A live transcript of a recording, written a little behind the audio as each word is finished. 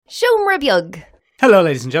Siomra beag. Hello,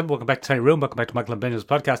 ladies and gentlemen. Welcome back to Tiny Room. Welcome back to Michael and Benjamin's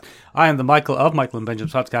podcast. I am the Michael of Michael and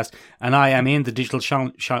Benjamin's podcast, and I am in the digital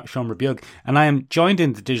Siomra beag. And I am joined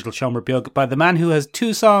in the digital Siomra beag by the man who has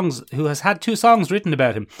had two songs written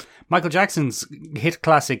about him. Michael Jackson's hit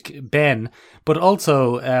classic Ben, but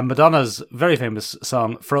also Madonna's very famous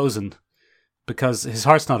song Frozen, because his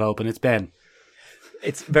heart's not open. It's Ben.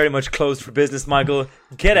 It's very much closed for business, Michael.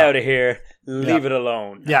 Get out of here. Leave it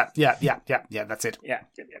alone. Yeah. That's it. Yep.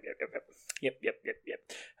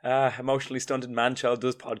 Emotionally stunted man-child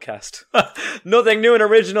does podcast. Nothing new and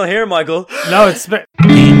original here, Michael. No, it's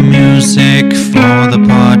Music for the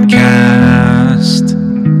podcast.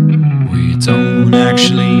 We don't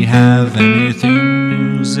actually have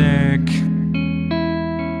anything music.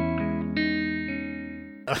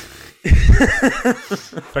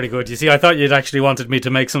 very good. You see, I thought you'd actually wanted me to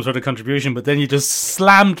make some sort of contribution, but then you just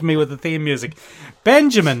slammed me with the theme music.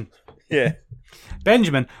 Benjamin,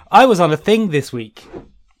 I was on a thing this week.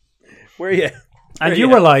 Where are you? And you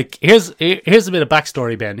were like, here's a bit of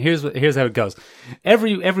backstory, Ben. Here's how it goes.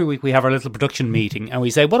 Every week we have our little production meeting and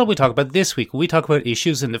we say, what do we talk about this week? We talk about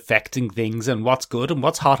issues and affecting things and what's good and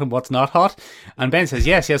what's hot and what's not hot. And Ben says,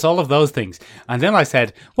 yes, all of those things. And then I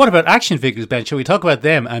said, what about action figures, Ben? Shall we talk about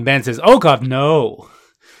them? And Ben says, oh God, no.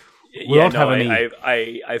 We won't have any.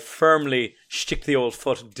 I firmly stick the old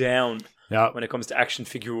foot down when it comes to action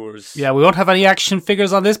figures. Yeah, we won't have any action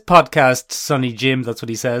figures on this podcast, Sonny Jim. That's what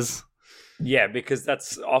he says. Yeah, because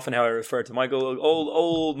that's often how I refer to Michael,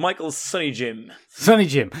 old Michael's Sonny Jim. Sonny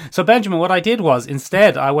Jim. So, Benjamin, what I did was,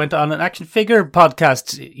 instead, I went on an action figure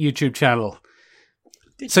podcast YouTube channel.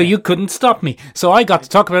 So you couldn't stop me. So I got to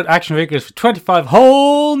talk about action figures for 25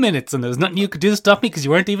 whole minutes, and there was nothing you could do to stop me because you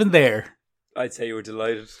weren't even there. I'd say you were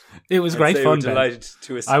delighted. It was great fun, Ben. Delighted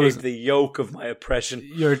to escape the yoke of my oppression.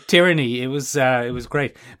 Your tyranny. It was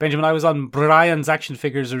great. Benjamin, I was on Brian's action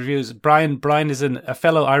figures reviews. Brian is a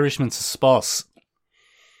fellow Irishman's boss.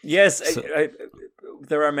 Yes, so,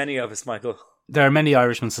 there are many of us, Michael. There are many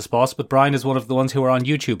Irishman's boss, but Brian is one of the ones who are on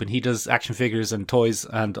YouTube, and he does action figures and toys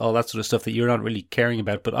and all that sort of stuff that you're not really caring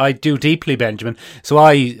about. But I do deeply, Benjamin. So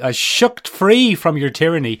I shook free from your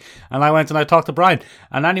tyranny, and I went and I talked to Brian.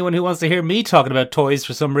 And anyone who wants to hear me talking about toys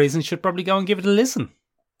for some reason should probably go and give it a listen.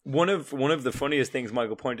 One of the funniest things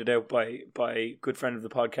Michael pointed out by good friend of the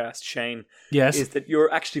podcast, Shane, yes, is that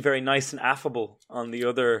you're actually very nice and affable on the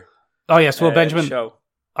other. Oh yes, well, Benjamin. Show.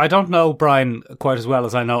 I don't know Brian quite as well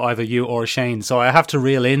as I know either you or Shane, so I have to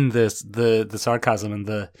reel in the sarcasm and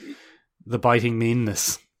the biting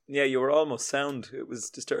meanness. Yeah, you were almost sound. It was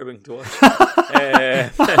disturbing to watch.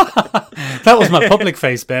 That was my public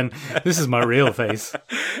face, Ben. This is my real face.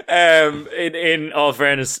 In all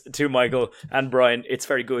fairness to Michael and Brian, it's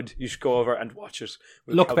very good. You should go over and watch it.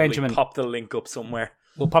 Look, Benjamin, pop the link up somewhere.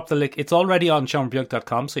 We'll pop the link. It's already on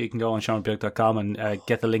SiomraBeag.com, so you can go on SiomraBeag.com and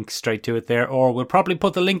get the link straight to it there. Or we'll probably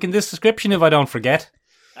put the link in this description if I don't forget.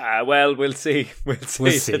 Well, we'll see. We'll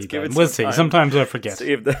see. We'll see. Sometimes I forget.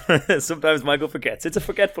 Sometimes Michael forgets. It's a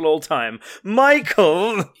forgetful old time.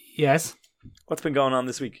 Michael! Yes? What's been going on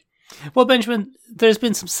this week? Well, Benjamin, there's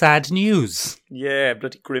been some sad news. Yeah,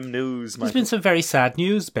 bloody grim news, Michael. There's been some very sad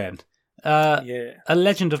news, Ben. A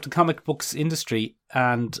legend of the comic books industry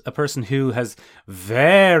and a person who has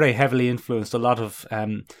very heavily influenced a lot of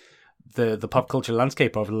the pop culture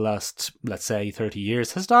landscape over the last, let's say, 30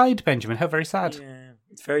 years has died, Benjamin. How very sad. Yeah,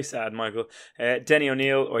 it's very sad, Michael. Denny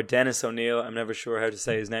O'Neil, or Dennis O'Neil, I'm never sure how to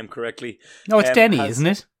say his name correctly. No, it's Denny, isn't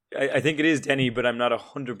it? I think it is Denny, but I'm not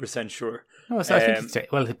 100% sure. No, so I think it's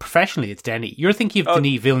professionally it's Denny. You're thinking of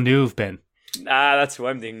Denis Villeneuve, Ben. That's who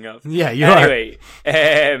I'm thinking of. Yeah, you are. Anyway,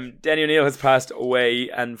 Denny O'Neil has passed away,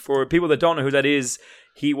 and for people that don't know who that is,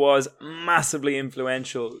 he was massively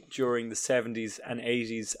influential during the 70s and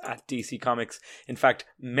 80s at DC Comics. In fact,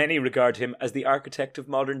 many regard him as the architect of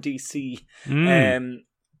modern DC.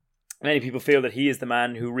 Many people feel that he is the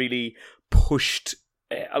man who really pushed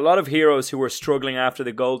a lot of heroes who were struggling after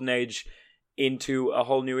the Golden Age into a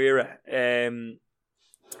whole new era.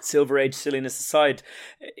 Silver Age silliness aside,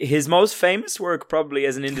 his most famous work probably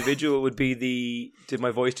as an individual would be did my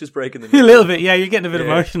voice just break in the middle? A little bit, yeah, you're getting a bit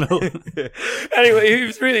emotional. Anyway, he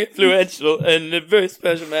was really influential and a very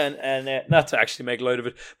special man, and not to actually make light of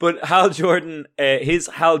it, but Hal Jordan, his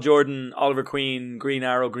Hal Jordan, Oliver Queen, Green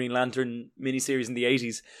Arrow, Green Lantern miniseries in the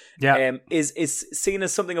 80s is seen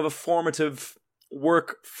as something of a formative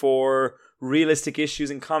work for realistic issues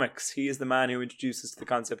in comics. He is the man who introduces the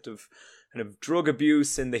concept of kind of drug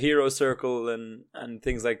abuse in the hero circle and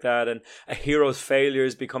things like that, and a hero's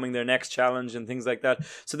failures becoming their next challenge and things like that.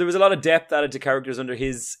 So there was a lot of depth added to characters under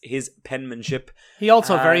his penmanship. He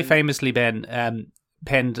also very famously, Ben,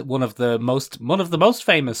 penned one of the most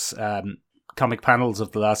famous comic panels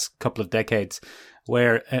of the last couple of decades,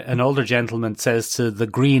 where an older gentleman says to the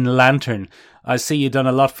Green Lantern, "I see you done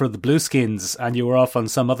a lot for the Blueskins, and you were off on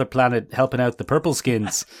some other planet helping out the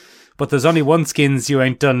Purpleskins. But there's only one skins you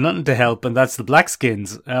ain't done nothing to help, and that's the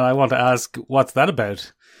Blackskins. And I want to ask, what's that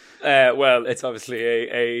about?" Well, it's obviously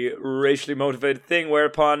a racially motivated thing,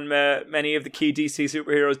 whereupon many of the key DC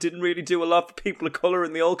superheroes didn't really do a lot for people of colour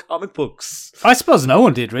in the old comic books. I suppose no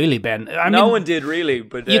one did really, Ben. No one did really,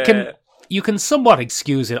 but you can somewhat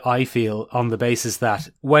excuse it, I feel, on the basis that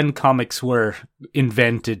when comics were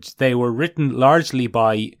invented, they were written largely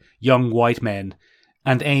by young white men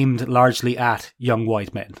and aimed largely at young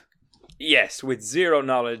white men. Yes, with zero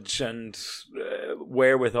knowledge and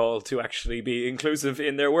wherewithal to actually be inclusive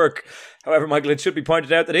in their work. However, Michael, it should be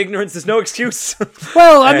pointed out that ignorance is no excuse.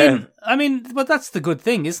 Well, I mean, but that's the good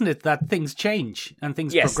thing, isn't it? That things change and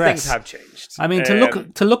things progress. Yes, things have changed. I mean,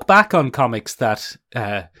 to look back on comics that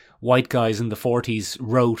white guys in the 40s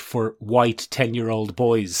wrote for white 10-year-old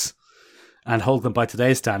boys and hold them by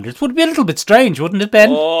today's standards would be a little bit strange, wouldn't it, Ben?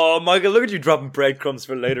 Oh, Michael, look at you dropping breadcrumbs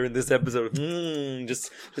for later in this episode.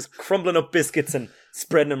 Just crumbling up biscuits and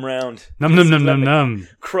spreading them around. Num num num num num.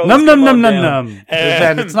 Crows Num num come num on num down. num.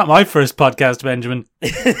 Ben, it's not my first podcast, Benjamin.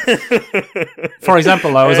 For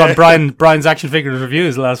example, I was on Brian's action figures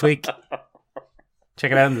reviews last week.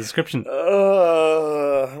 Check it out in the description.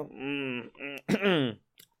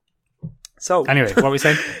 So, anyway, what were we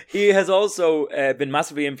saying? He has also been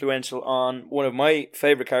massively influential on one of my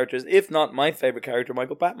favourite characters, if not my favourite character,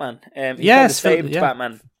 Michael, Batman. Yes, saved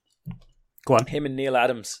Batman. Go on. Him and Neil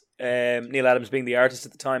Adams. Neil Adams being the artist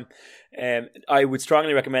at the time. I would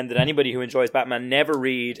strongly recommend that anybody who enjoys Batman never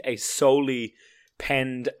read a solely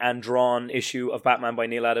penned and drawn issue of Batman by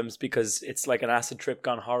Neil Adams, because it's like an acid trip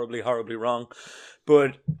gone horribly, horribly wrong.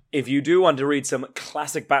 But if you do want to read some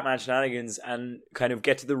classic Batman shenanigans and kind of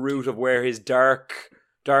get to the root of where his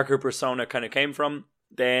darker persona kind of came from,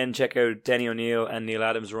 then check out Denny O'Neil and Neil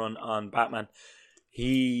Adams' run on Batman.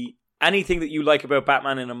 Anything that you like about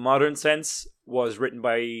Batman in a modern sense was written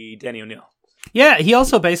by Denny O'Neil. Yeah, he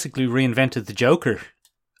also basically reinvented the Joker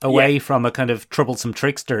away from a kind of troublesome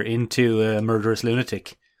trickster into a murderous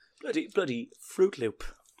lunatic. Bloody Fruit Loop.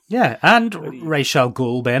 Yeah, and Ra's al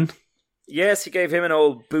Ghul, Ben. Yes, he gave him an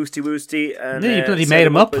old boosty woosty, and he bloody made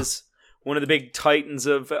him up as one of the big titans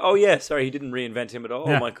of. Oh yeah, sorry, he didn't reinvent him at all.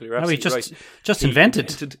 Yeah. Michael, you're absolutely he right. Just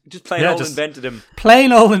invented. Just plain old invented him.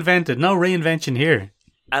 Plain old invented. No reinvention here.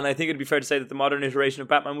 And I think it'd be fair to say that the modern iteration of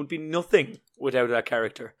Batman would be nothing without that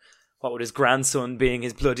character. What with his grandson being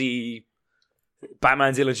his bloody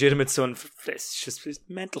Batman's illegitimate son? It's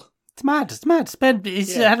mental. It's mad.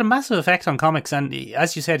 He's had a massive effect on comics, and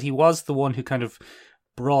as you said, he was the one who kind of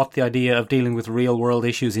brought the idea of dealing with real world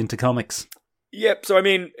issues into comics. Yep. So I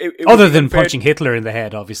mean, other than punching Hitler in the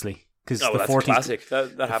head, obviously, because the 40s, classic.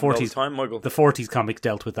 That happened all the time, Michael. The 40s comic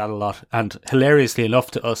dealt with that a lot, and hilariously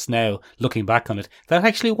enough to us now, looking back on it, that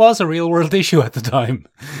actually was a real world issue at the time.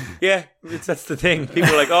 Yeah, that's the thing.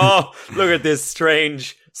 People are like, "Oh, look at this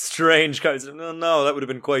strange guy." No, that would have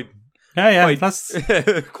been quite. That's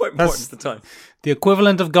quite important at the time. The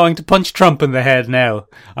equivalent of going to punch Trump in the head now.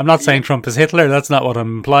 I'm not saying Trump is Hitler, that's not what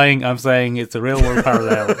I'm implying. I'm saying it's a real world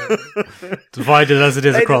parallel. Divided as it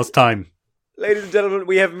is across time. Ladies and gentlemen,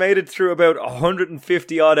 we have made it through about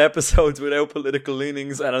 150 odd episodes without political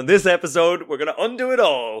leanings, and on this episode, we're going to undo it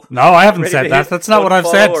all. No, I haven't said that. That's not what I've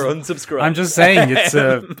said. Or unsubscribe. I'm just saying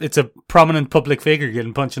it's a prominent public figure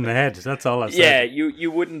getting punched in the head. That's all I've said. Yeah, you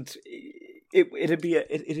wouldn't. It'd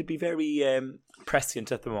be very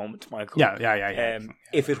prescient at the moment, Michael. Yeah.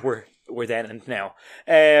 If it were then and now,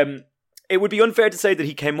 it would be unfair to say that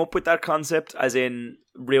he came up with that concept, as in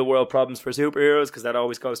real world problems for superheroes, because that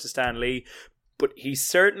always goes to Stan Lee. But he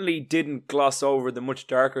certainly didn't gloss over the much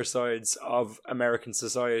darker sides of American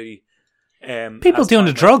society. People doing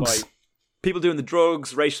the drugs. People doing the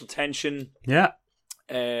drugs, racial tension. Yeah.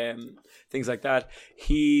 Things like that.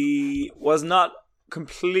 He was not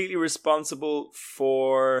completely responsible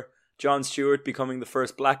for John Stewart becoming the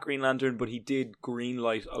first black Green Lantern, but he did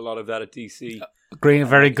greenlight a lot of that at DC.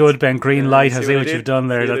 Very good, Ben. Green light. I see what you've done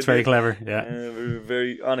there. That's very clever. Yeah.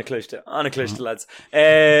 Very unclished, lads.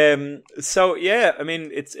 So yeah, I mean,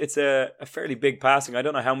 it's a fairly big passing. I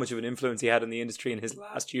don't know how much of an influence he had in the industry in his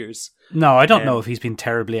last years. No, I don't know if he's been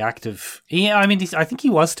terribly active. Yeah, I mean, I think he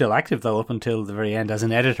was still active though up until the very end as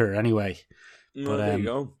an editor, anyway. But there you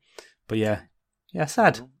go. But yeah,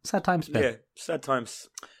 sad times, Ben. Yeah, sad times.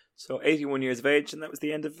 So 81 years of age, and that was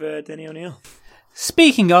the end of Denny O'Neil.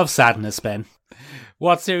 Speaking of sadness, Ben,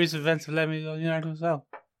 what series of events have led me to Leonardo as well?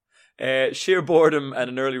 sheer boredom and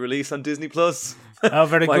an early release on Disney Plus. Oh,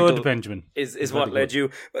 very Michael, good, Benjamin. Is what led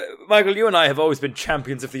you. Michael, you and I have always been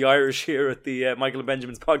champions of the Irish here at the Michael and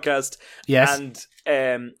Benjamin's podcast. Yes.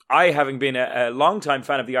 And I, having been a long-time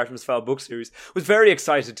fan of the Artemis Fowl book series, was very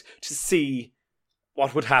excited to see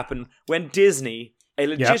what would happen when Disney, a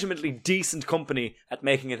legitimately decent company at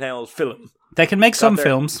making an old film, They can make some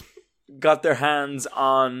films. got their hands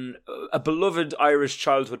on a beloved Irish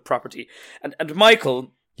childhood property. And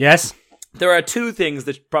Michael, Yes. there are two things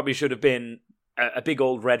that probably should have been a big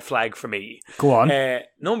old red flag for me. Go on.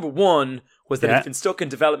 Number one was that Yeah. it's been stuck in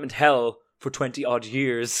development hell for 20 odd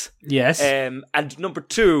years. Yes. And number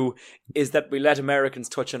two is that we let Americans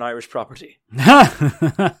touch an Irish property.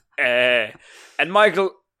 And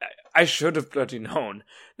Michael, I should have bloody known.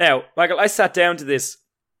 Now, Michael, I sat down to this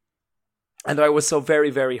and I was so very,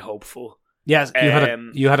 very hopeful. Yes,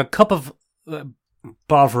 you had a cup of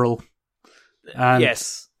Bovril. And,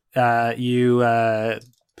 Yes. You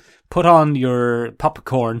put on your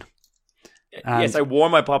popcorn. Yes, I wore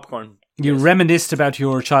my popcorn. You reminisced about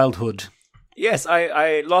your childhood. Yes,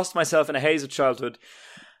 I lost myself in a haze of childhood.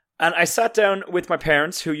 And I sat down with my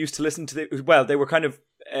parents who used to listen to they were kind of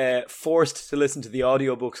forced to listen to the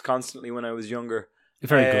audiobooks constantly when I was younger.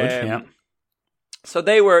 Very good, yeah. So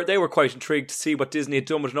they were quite intrigued to see what Disney had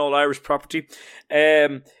done with an old Irish property.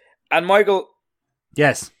 And Michael,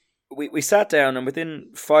 Yes. we sat down and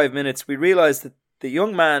within 5 minutes we realised that the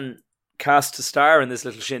young man cast to star in this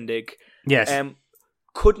little shindig Yes.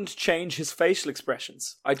 couldn't change his facial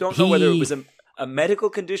expressions. I don't know whether it was a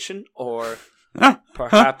medical condition or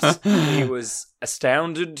perhaps he was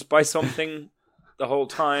astounded by something the whole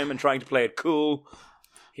time and trying to play it cool.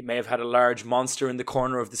 He may have had a large monster in the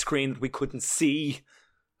corner of the screen that we couldn't see.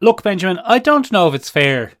 Look, Benjamin, I don't know if it's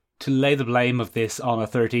fair to lay the blame of this on a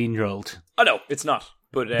 13-year-old. Oh no, it's not.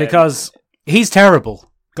 But Because he's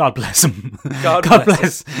terrible. God bless him. God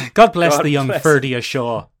bless the young Ferdia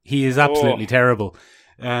Shaw. He is absolutely terrible.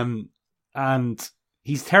 And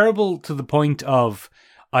he's terrible to the point of,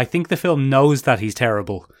 I think the film knows that he's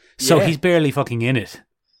terrible. So he's barely fucking in it.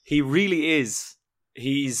 He really is.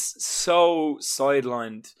 He's so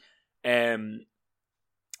sidelined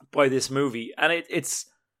by this movie. And it's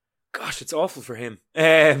awful for him.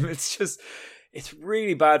 It's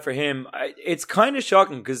really bad for him. It's kind of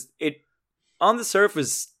shocking because on the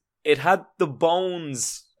surface, it had the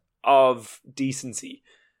bones of decency.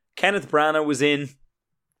 Kenneth Branagh was in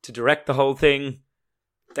to direct the whole thing.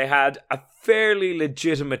 They had a fairly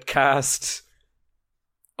legitimate cast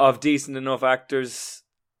of decent enough actors.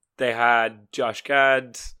 They had Josh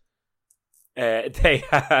Gad. They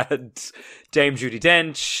had Dame Judi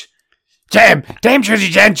Dench. Dame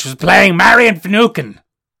Judi Dench was playing Marion Finucane.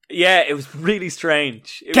 Yeah, it was really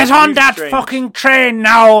strange. Get on that fucking train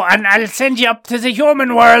now and I'll send you up to the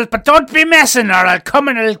human world, but don't be messing or I'll come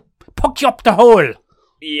and I'll puck you up the hole.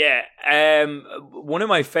 Yeah, one of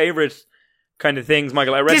my favourite kind of things,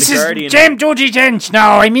 Michael, I read The Guardian. This is Dame Judi Dench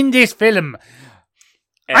now, I'm in this film.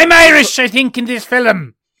 I'm Irish, I think, in this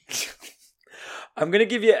film. I'm going to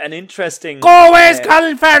give you an interesting... Go, where's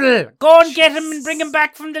Colin Farrell? Go and get him and bring him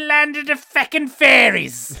back from the land of the feckin'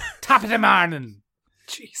 fairies. Top of the morning.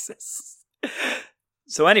 Jesus.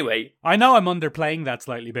 So anyway... I know I'm underplaying that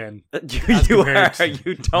slightly, Ben. You are.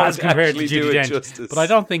 You don't actually do it justice. But I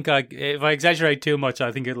don't think if I exaggerate too much,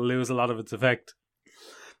 I think it'll lose a lot of its effect.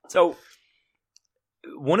 So,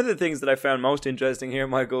 one of the things that I found most interesting here,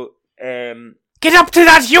 Michael... Get up to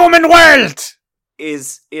that human world!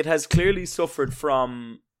 Is it has clearly suffered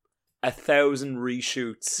from 1,000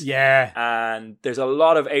 reshoots. Yeah. And there's a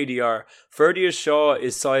lot of ADR. Ferdia Shaw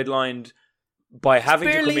is sidelined by having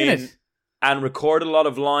to come in and record a lot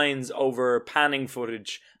of lines over panning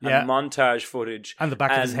footage and montage footage. And the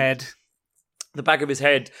back of his head. The back of his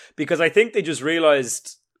head. Because I think they just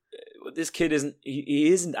realised this kid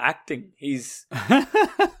he isn't acting. He's... I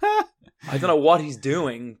don't know what he's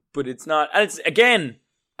doing, but it's not... And it's, again...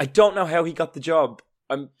 I don't know how he got the job.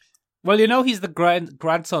 Well, you know, he's the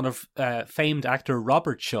grandson of famed actor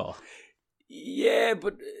Robert Shaw. Yeah,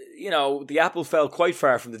 but, you know, the apple fell quite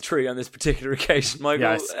far from the tree on this particular occasion,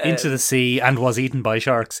 Michael. Yes, into the sea and was eaten by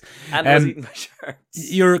sharks. Was eaten by sharks.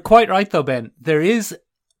 You're quite right, though, Ben. There is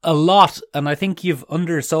a lot, and I think you've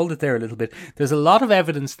undersold it there a little bit. There's a lot of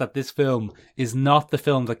evidence that this film is not the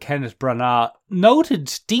film that Kenneth Branagh,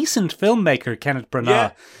 noted decent filmmaker Kenneth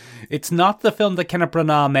Branagh, it's not the film that Kenneth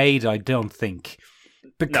Branagh made, I don't think.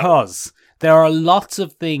 Because there are lots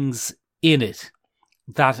of things in it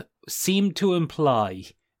that seem to imply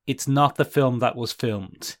it's not the film that was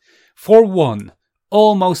filmed. For one,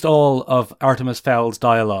 almost all of Artemis Fowl's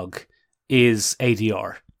dialogue is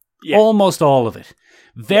ADR. Yeah. Almost all of it.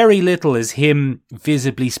 very little is him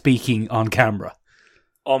visibly speaking on camera.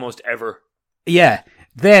 Almost ever. Yeah.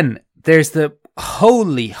 Then there's the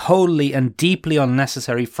wholly and deeply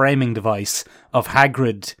unnecessary framing device of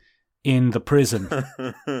Hagrid in the prison.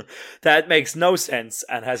 That makes no sense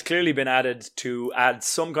and has clearly been added to add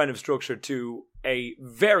some kind of structure to a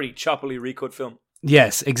very choppily recut film.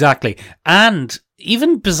 Yes, exactly. And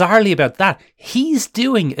even bizarrely about that, he's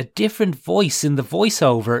doing a different voice in the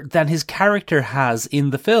voiceover than his character has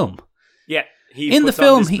in the film. Yeah, he In puts the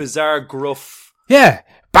film, on this he- bizarre gruff. Yeah.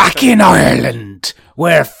 Back in Ireland,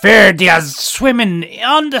 where Ferdia's swimming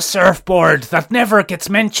on the surfboard that never gets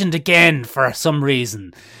mentioned again for some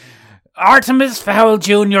reason. Artemis Fowl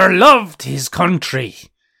Jr. loved his country.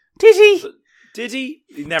 Did he? Did he?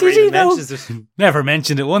 He never Did he, even though? mentions it. Never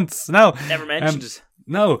mentioned it once. No. Never mentioned it.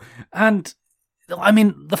 No. And, I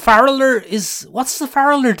mean, the Farreller is... What's the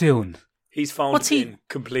Farreller doing? He's phoned What's he- in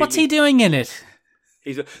completely. What's he doing in it?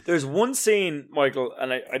 There's one scene, Michael,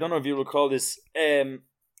 and I don't know if you recall this.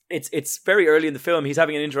 It's very early in the film. He's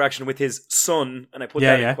having an interaction with his son, and I put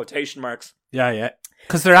that in quotation marks. Yeah.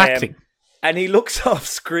 Because they're acting. And he looks off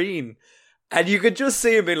screen, and you could just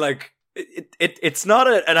see him being like, it's not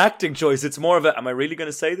an acting choice. It's more of a, am I really going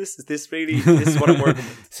to say this? Is this what I'm working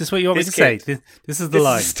with? Is this what you want me This to say? kid. This is the This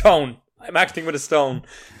line. is a stone. I'm acting with a stone.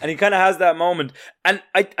 And he kind of has that moment. And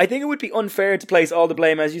I think it would be unfair to place all the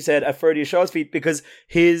blame, as you said, at Ferdia Shaw's feet, because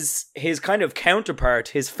his kind of counterpart,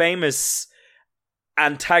 his famous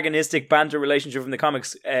antagonistic banter relationship from the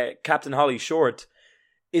comics, Captain Holly Short,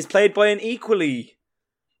 is played by an equally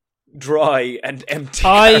dry and empty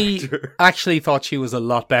character. I actually thought she was a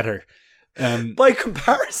lot better. By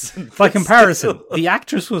comparison. By but comparison, still. the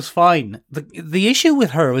actress was fine. The issue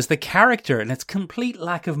with her was the character and its complete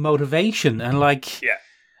lack of motivation. And Yeah.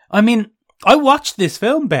 I mean, I watched this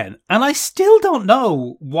film, Ben, and I still don't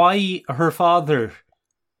know why her father,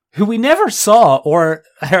 who we never saw or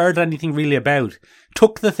heard anything really about,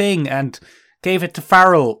 took the thing and gave it to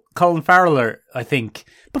Colin Farreller, I think.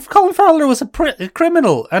 But Colin Farreller was a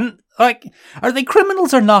criminal. And, are they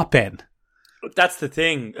criminals or not, Ben? That's the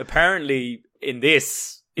thing. Apparently, in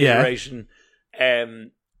this Yeah. iteration,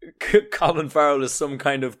 Colin Farrell is some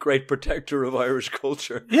kind of great protector of Irish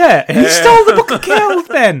culture. Yeah, he stole the Book of Kells,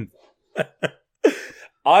 Ben.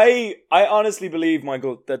 I honestly believe,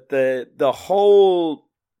 Michael, that the whole.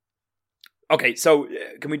 Okay, so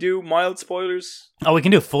can we do mild spoilers? Oh, we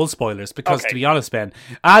can do full spoilers because, Okay. to be honest, Ben,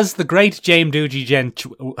 as the great Jane Doogie Gent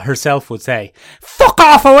herself would say, "Fuck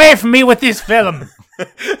off away from me with this film."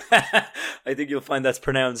 I think you'll find that's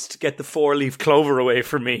pronounced "get the four-leaf clover away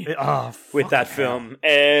from me" Oh, with that film.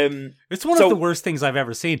 it's one So- of the worst things I've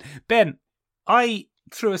ever seen. Ben,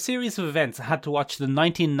 through a series of events, had to watch the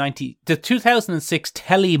 2006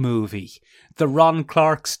 telly movie, The Ron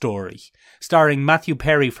Clark Story, starring Matthew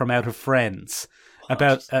Perry from Out of Friends.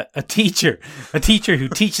 About a teacher who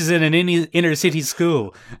teaches in an inner city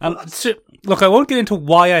school. And look, I won't get into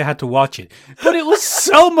why I had to watch it, but it was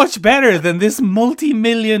so much better than this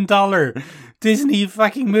multi-million-dollar Disney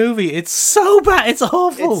fucking movie. It's so bad. It's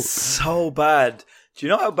awful. It's so bad. Do you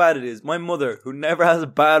know how bad it is? My mother, who never has a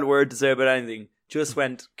bad word to say about anything, just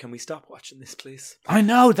went, "Can we stop watching this, please?" I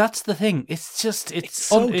know, that's the thing. It's just it's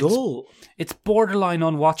dull. It's borderline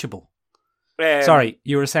unwatchable. Um, Sorry,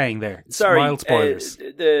 you were saying there. Sorry, Mild spoilers.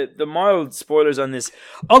 The mild spoilers on this.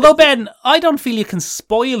 Although, Ben, I don't feel you can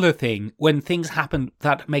spoil a thing when things happen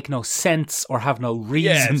that make no sense or have no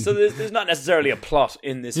reason. Yeah, so there's not necessarily a plot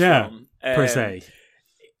in this Yeah, film. per se.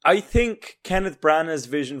 I think Kenneth Branagh's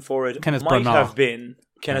vision for it Kenneth might Branagh. have been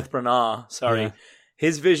Kenneth Branagh. Sorry, Yeah.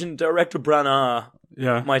 his vision, director Branagh,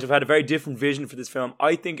 Yeah. might have had a very different vision for this film.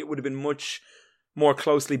 I think it would have been much more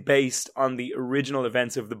closely based on the original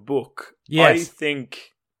events of the book. Yes. I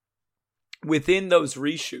think within those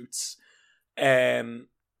reshoots,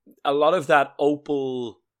 a lot of that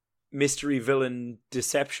Opal mystery villain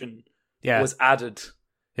deception Yeah. was added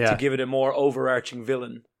Yeah. to give it a more overarching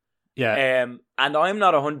villain. Yeah. And I'm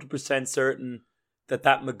not 100% certain that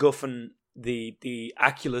MacGuffin, the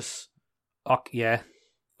Aculus, Yeah.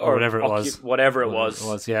 Or whatever it was. whatever it Whatever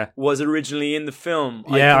was, yeah. was originally in the film.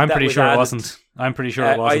 I Yeah, think I'm that pretty was sure it added- wasn't. I'm pretty sure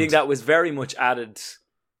it wasn't. I think that was very much added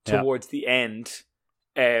Yeah. towards the end,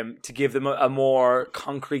 to give them a more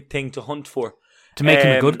concrete thing to hunt for. to make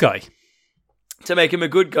him a good guy. To make him a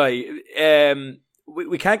good guy.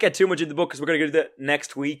 We can't get too much in the book because we're going to do that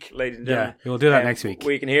next week, ladies and gentlemen. Yeah, we'll do that next week.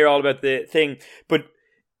 We can hear all about the thing. But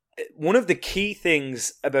one of the key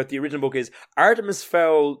things about the original book is Artemis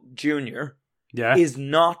Fowl Jr. Yeah. is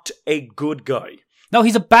not a good guy. No,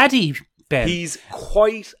 he's a baddie, Ben. He's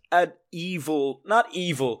quite an evil, not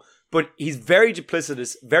evil, But he's very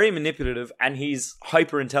duplicitous, very manipulative, and he's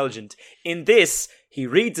hyper intelligent. In this, he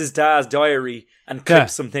reads his dad's diary and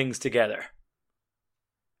clips some things together.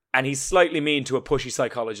 And he's slightly mean to a pushy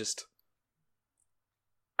psychologist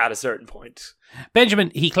at a certain point.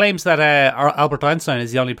 Benjamin, he claims that Albert Einstein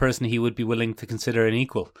is the only person he would be willing to consider an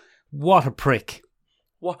equal. What a prick.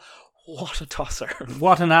 What a tosser.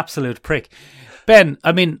 What an absolute prick. Ben,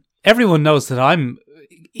 I mean, everyone knows that I'm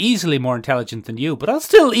easily more intelligent than you, but I'll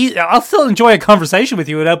still enjoy a conversation with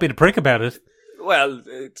you without being a prick about it. Well,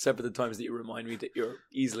 except for the times that you remind me that you're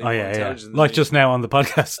easily more intelligent than like me. just now on the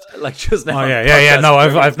podcast. Like just now. Oh yeah. No,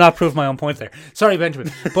 I've not proved my own point there. Sorry,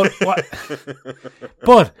 Benjamin. But what?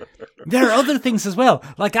 But there are other things as well.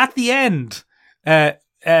 Like at the end, Judi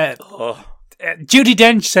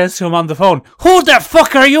Dench says to him on the phone, "Who the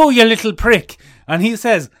fuck are you, you little prick?" And he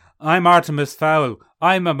says, "I'm Artemis Fowl.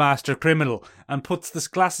 I'm a master criminal," and puts the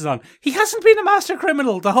glasses on. He hasn't been a master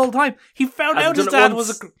criminal the whole time. He found out his dad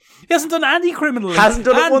was he hasn't done any criminal. Hasn't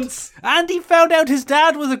done it once. And he found out his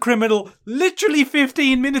dad was a criminal literally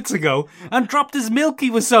 15 minutes ago and dropped his milk.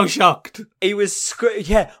 He was so shocked. He was,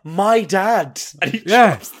 my dad. And he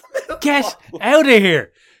Get out of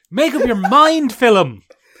here. Make up your mind, film.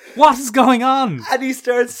 What is going on? And he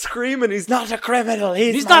starts screaming, he's not a criminal,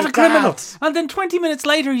 he's not a criminal. dad. And then 20 minutes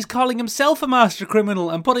later, he's calling himself a master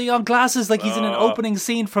criminal and putting on glasses like he's in an opening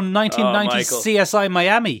scene from 1990's CSI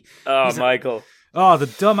Miami. Michael. The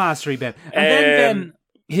dumbassery, Ben. And then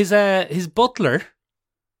his butler.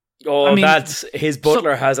 His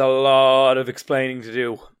butler has a lot of explaining to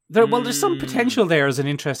do. There's some potential there as an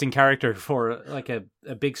interesting character for like a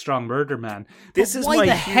big, strong murder man. This is why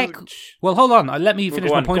heck? Well, hold on. Let me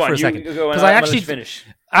finish my point for a second. Because I actually finish.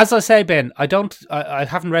 As I say, Ben, I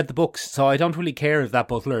haven't read the books, so I don't really care if that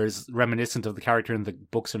butler is reminiscent of the character in the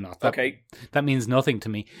books or not. That means nothing to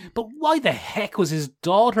me. But why the heck was his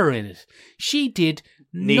daughter in it? She did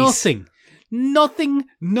nothing. Nothing.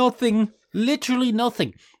 Literally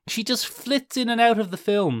nothing. She just flits in and out of the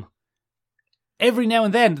film. Every now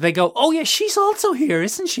and then they go, "Oh yeah, she's also here,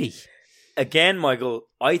 isn't she?" Again, Michael,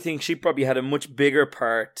 I think she probably had a much bigger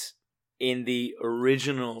part in the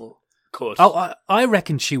original cut. Oh, I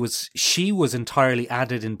reckon she was entirely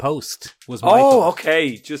added in post. Was my thought.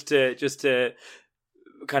 Okay, just to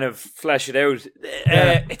kind of flesh it out.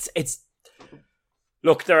 It's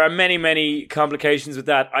look, there are many complications with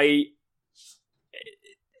that.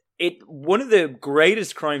 One of the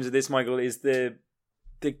greatest crimes of this, Michael, is the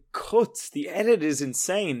cuts. The edit is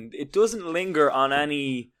insane. It doesn't linger on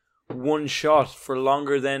any one shot for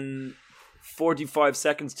longer than 45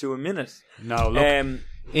 seconds to a minute. No, look.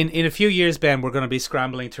 In a few years, Ben, we're going to be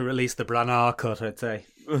scrambling to release the Branagh cut, I'd say.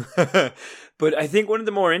 But I think one of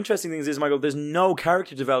the more interesting things is, Michael, there's no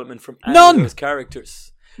character development from any of those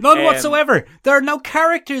characters. None whatsoever. There are no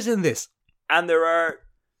characters in this. And there are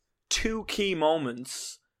two key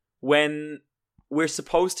moments when we're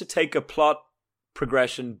supposed to take a plot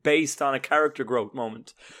progression based on a character growth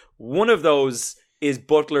moment. One of those is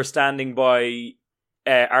Butler standing by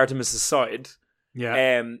Artemis's side.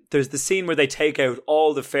 Yeah. There's the scene where they take out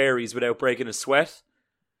all the fairies without breaking a sweat.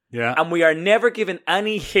 Yeah. And we are never given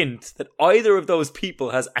any hint that either of those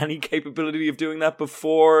people has any capability of doing that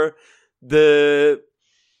before the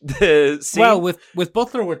scene. Well, with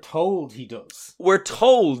Butler, we're told he does. We're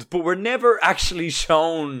told, but we're never actually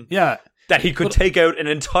shown. Yeah. That he could take out an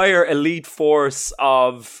entire elite force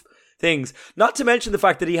of things. Not to mention the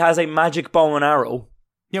fact that he has a magic bow and arrow.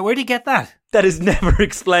 Yeah, where'd he get that? That is never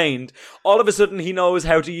explained. All of a sudden, he knows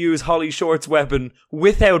how to use Holly Short's weapon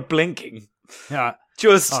without blinking. Yeah.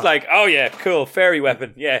 Just like, oh yeah, cool, fairy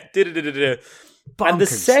weapon. Yeah. Bonkers. And the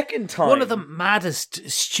second time... One of the maddest,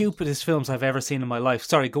 stupidest films I've ever seen in my life.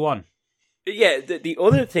 Sorry, go on. Yeah, the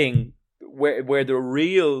other thing where the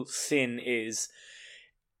real sin is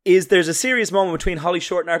there's a serious moment between Holly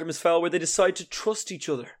Short and Artemis Fowl where they decide to trust each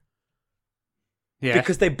other. Yeah.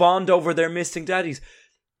 Because they bond over their missing daddies.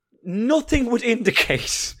 Nothing would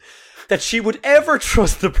indicate that she would ever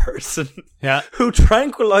trust the person who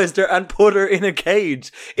tranquilized her and put her in a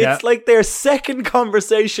cage. It's like their second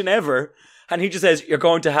conversation ever. And he just says, "You're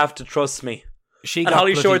going to have to trust me." And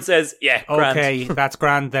Holly Short says, "Yeah, grand." Okay, that's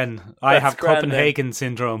grand then. I have Copenhagen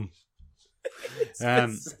syndrome.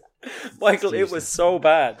 Michael, Jesus. It was so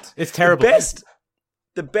bad. It's terrible.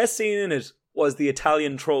 The best scene in it was the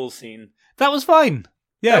Italian troll scene. That was fine.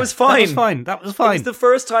 Yeah, that was fine. That was fine. It was the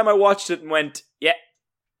first time I watched it and went, yeah.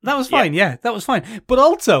 That was fine, yeah, that was fine. But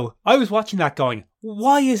also, I was watching that going,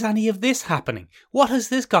 why is any of this happening? What has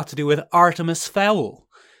this got to do with Artemis Fowl?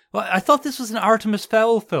 Well, I thought this was an Artemis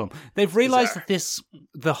Fowl film. They've realised Bizarre.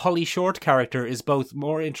 that the Holly Short character is both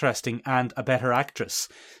more interesting and a better actress.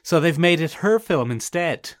 So they've made it her film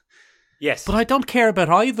instead. Yes. But I don't care about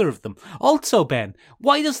either of them. Also, Ben,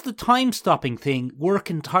 why does the time-stopping thing work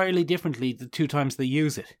entirely differently the 2 times they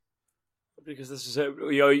use it? Because this is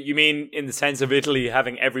you mean in the sense of Italy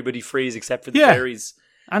having everybody freeze except for the Yeah. fairies.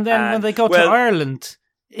 And then when And, they go to well, Ireland,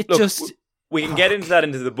 it Look, just... we can get into that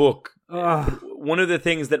into the book. Ugh. One of the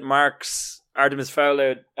things that marks Artemis Fowl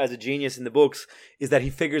out as a genius in the books is that he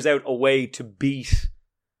figures out a way to beat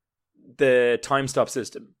the time stop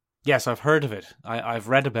system. Yes, I've heard of it. I've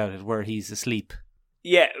read about it where he's asleep.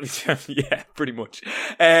 Yeah, yeah, pretty much.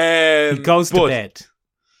 He goes to bed.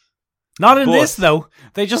 Not in but- this, though.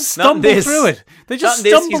 They just Not in stumble this. through it. They just Not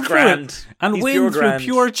in this, stumble he's through grand. it and He's win pure through grand.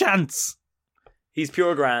 pure chance. He's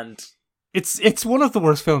pure grand. It's one of the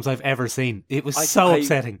worst films I've ever seen. It was so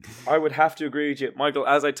upsetting. I would have to agree with you, Michael.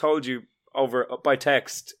 As I told you over by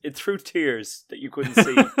text, it's through tears that you couldn't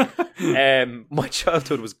see. My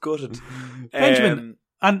childhood was gutted. Benjamin,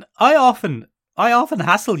 and I often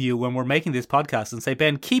hassle you when we're making this podcast and say,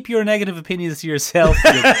 Ben, keep your negative opinions to yourself,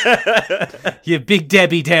 you big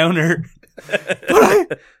Debbie Downer.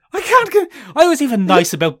 But I can't get... I was even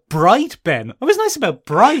nice about Bright, Ben. I was nice about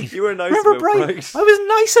Bright. You were nice Remember about Bright. I was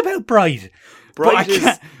nice about Bright. But I Bright is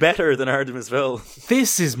can't- better than Artemis Fowl.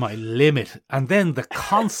 This is my limit. And then the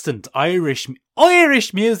constant Irish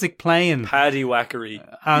music playing. Paddy Wackery.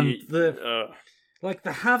 And like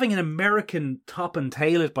the having an American top and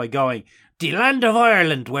tail it by going, the land of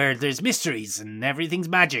Ireland where there's mysteries and everything's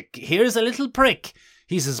magic. Here's a little prick.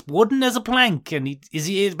 He's as wooden as a plank, and is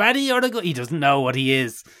he a baddie or a good? He doesn't know what he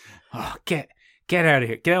is. Oh, get out of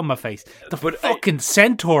here! Get out of my face! The fucking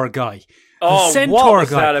centaur guy. what was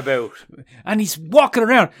that about? And he's walking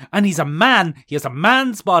around, and he's a man. He has a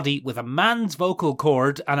man's body with a man's vocal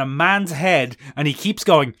cord and a man's head, and he keeps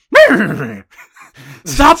going.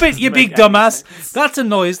 Stop it, you big dumbass! That's a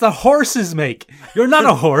noise that horses make. You're not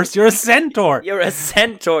a horse, you're a centaur. You're a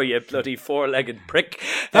centaur, you bloody 4-legged prick.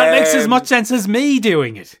 That makes as much sense as me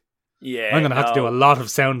doing it. Yeah, I'm going to have to do a lot of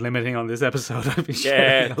sound limiting on this episode. I'll be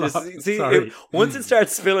Yeah, Sorry. once it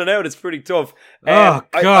starts spilling out, it's pretty tough. Oh,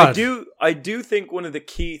 God. I do think one of the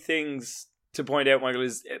key things to point out, Michael,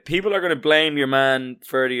 is people are going to blame your man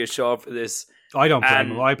Ferdy Shaw for this. I don't blame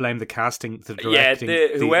And- him. I blame the casting, the directing,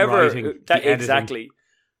 whoever the writing, the editing. exactly,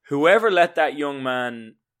 whoever let that young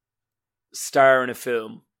man star in a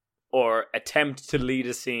film or attempt to lead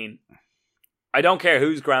a scene. I don't care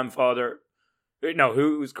whose grandson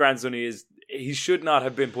he is. He should not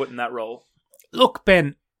have been put in that role. Look,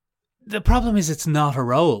 Ben, the problem is it's not a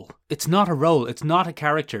role. It's not a role. It's not a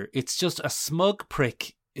character. It's just a smug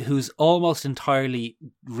prick who's almost entirely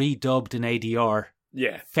redubbed in ADR.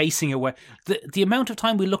 Yeah, Facing away. The amount of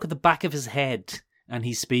time we look at the back of his head and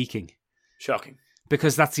he's speaking. shocking.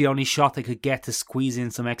 Because that's the only shot they could get to squeeze in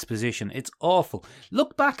some exposition. It's awful.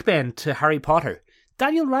 Look back, Ben, to Harry Potter.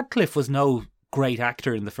 Daniel Radcliffe was no great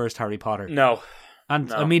actor in the first Harry Potter. No. And,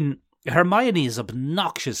 no. I mean, Hermione is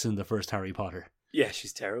obnoxious in the first Harry Potter. Yeah,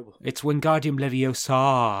 she's terrible. It's Wingardium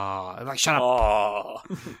Leviosa. Like, shut up. Oh.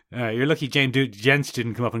 You're lucky Jane Jens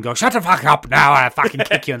didn't come up and go, shut the fuck up now, I'll fucking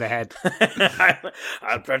kick you in the head.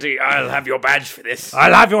 I'll have your badge for this.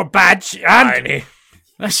 I'll have your badge. And Arnie.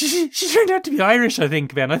 she turned out to be Irish, I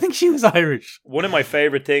think, Ben. I think she was Irish. One of my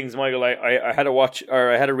favourite things, Michael, I had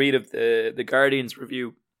a read of the Guardian's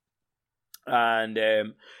review, and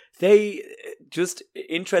they just,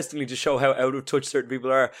 interestingly, to show how out of touch certain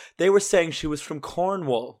people are, they were saying she was from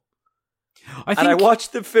Cornwall. I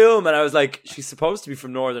watched the film and I was like, she's supposed to be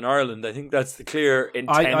from Northern Ireland. I think that's the clear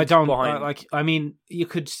intent I don't behind. I mean, you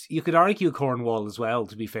could argue Cornwall as well,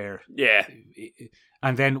 to be fair. Yeah.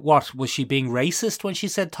 And then what, was she being racist when she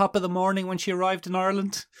said top of the morning when she arrived in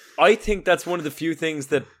Ireland? I think that's one of the few things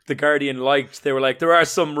that the Guardian liked. They were like, there are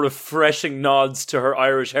some refreshing nods to her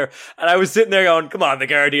Irish hair. And I was sitting there going, come on, the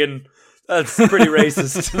Guardian. That's pretty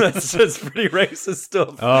racist. That's pretty racist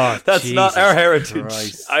stuff. Oh, that's Jesus not our heritage.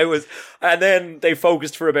 Christ. And then they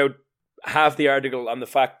focused for about half the article on the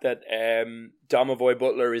fact that Domovoy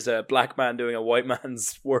Butler is a black man doing a white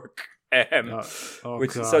man's work. God.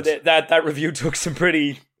 So that review took some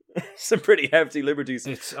pretty hefty liberties.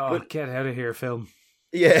 Get out of here, film.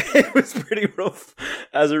 Yeah, it was pretty rough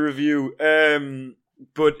as a review.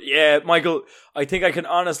 But yeah, Michael, I think I can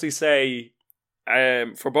honestly say,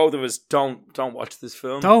 for both of us, don't watch this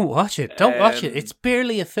film. Don't watch it. Don't watch it. It's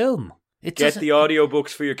barely a film. Get the audiobooks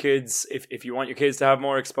for your kids if you want your kids to have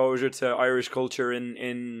more exposure to Irish culture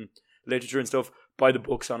in literature and stuff. Buy the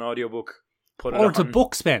books on audiobook. Or to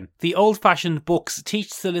books, Ben. The old-fashioned books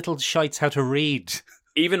teach the little shites how to read.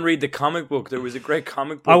 even read the comic book. There was a great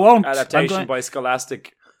comic I book won't. adaptation by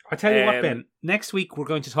Scholastic. I tell you what, Ben. Next week we're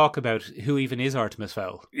going to talk about who even is Artemis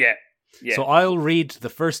Fowl. Yeah. So I'll read the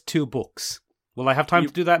first 2 books. Will I have time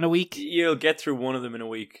to do that in a week? You'll get through one of them in a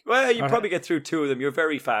week. Well, you probably get through 2 of them. You're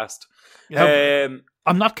very fast.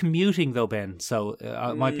 I'm not commuting though, Ben, so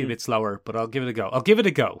it might be a bit slower, but I'll give it a go. Give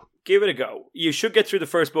it a go. You should get through the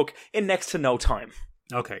first book in next to no time.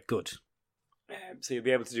 Okay, good. So you'll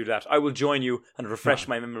be able to do that. I will join you and refresh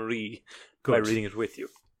my memory by reading it with you.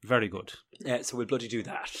 Very good. So we'll bloody do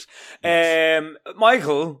that. Yes.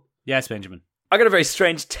 Michael. Yes, Benjamin. I got a very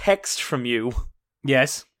strange text from you.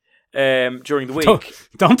 Yes. During the week.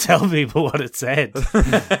 Don't tell people what it said.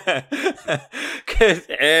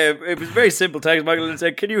 It was a very simple text, Michael. It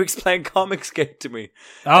said, "Can you explain Comicsgate to me?"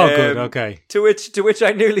 Oh, good. Okay. To which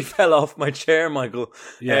I nearly fell off my chair, Michael.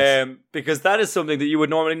 Yes. Because that is something that you would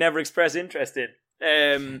normally never express interest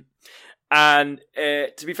in. And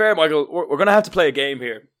to be fair, Michael, we're going to have to play a game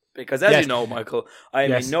here because, as you know, Michael, I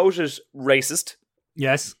am a noted racist.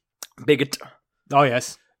 Yes. Bigot. Oh,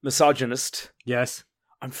 yes. Misogynist. Yes.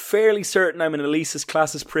 I'm fairly certain I'm an elitist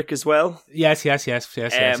classist prick as well. Yes.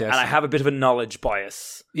 And I have a bit of a knowledge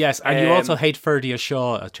bias. Yes, and you also hate Ferdia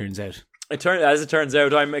Shaw, it turns out. As it turns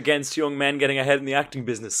out, I'm against young men getting ahead in the acting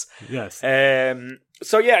business. Yes.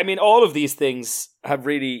 So yeah, I mean, all of these things have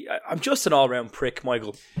really... I'm just an all-round prick,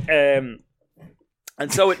 Michael. And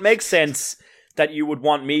so it makes sense that you would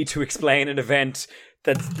want me to explain an event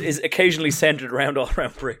that is occasionally centered around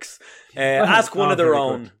all-round pricks. Ask one of their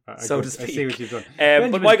own, so to speak. I see what you've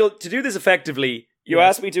done. But Michael, to do this effectively, you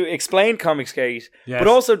asked me to explain Comicsgate, but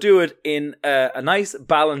also do it in a nice,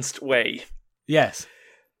 balanced way. Yes.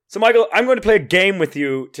 So, Michael, I'm going to play a game with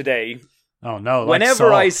you today. Oh no!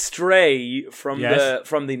 Whenever I stray from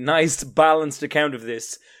the nice, balanced account of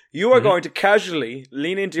this, you are going to casually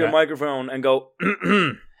lean into your microphone and go.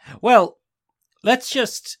 Well, let's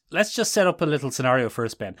just set up a little scenario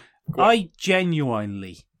first, Ben. I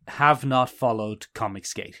genuinely have not followed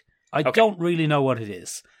Comicsgate. I don't really know what it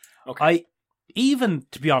is. Okay. I even,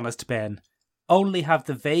 to be honest, Ben, only have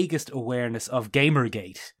the vaguest awareness of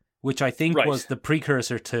Gamergate, which I think was the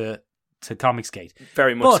precursor to Comicsgate.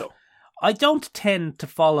 Very much so. I don't tend to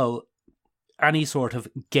follow any sort of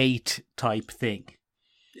gate type thing.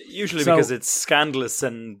 Usually because it's scandalous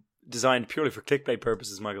and designed purely for clickbait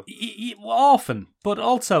purposes, Michael. Often, but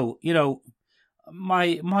also, you know,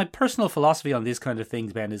 my personal philosophy on these kind of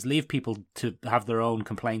things, Ben, is leave people to have their own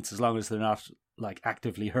complaints as long as they're not like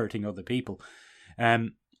actively hurting other people,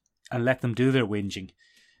 and let them do their whinging.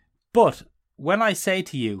 But when I say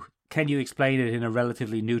to you, can you explain it in a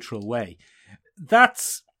relatively neutral way?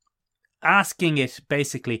 That's asking it,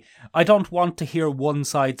 basically. I don't want to hear one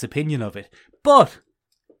side's opinion of it. But,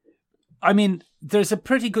 I mean, there's a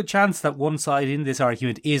pretty good chance that one side in this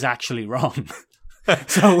argument is actually wrong.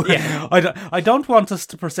 So I don't want us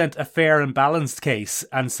to present a fair and balanced case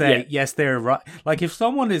and say, yes, they're right. Like, if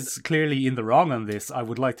someone is clearly in the wrong on this, I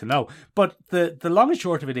would like to know. But the long and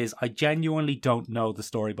short of it is, I genuinely don't know the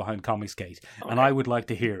story behind Comicsgate, and I would like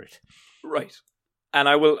to hear it. Right. And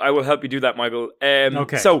I will help you do that, Michael.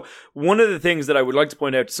 Okay. So one of the things that I would like to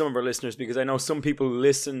point out to some of our listeners, because I know some people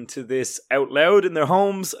listen to this out loud in their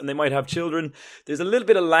homes and they might have children, there's a little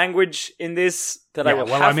bit of language in this that I will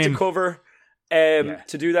have to cover.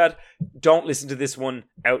 To do that, don't listen to this one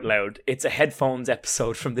out loud. It's a headphones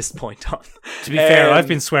episode from this point on. To be fair, I've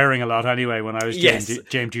been swearing a lot anyway when I was James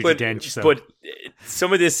Judy Dench. So. But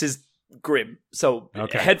some of this is grim. So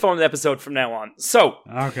headphones episode from now on. So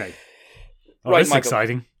okay. Oh, this is Michael,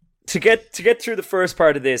 exciting. To get through the first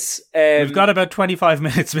part of this, we've got about 25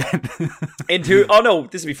 minutes, man. This will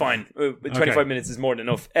be fine. 25 minutes is more than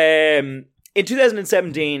enough. In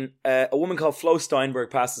 2017, a woman called Flo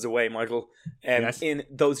Steinberg passes away, Michael, in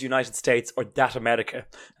those United States, or Datamerica.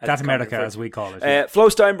 Datamerica, as we call it. Flo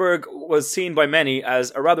Steinberg was seen by many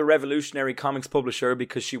as a rather revolutionary comics publisher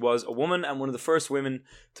because she was a woman and one of the first women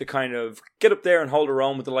to kind of get up there and hold her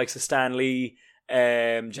own with the likes of Stan Lee,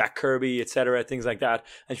 Jack Kirby, etc., things like that.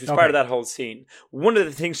 And she was part of that whole scene. One of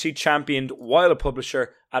the things she championed while a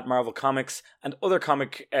publisher at Marvel Comics and other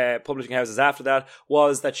comic publishing houses after that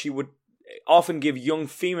was that she would often give young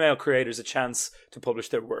female creators a chance to publish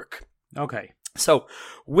their work. Okay. So,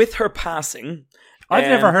 with her passing... I've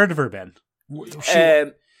never heard of her, Ben.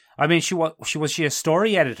 Was she a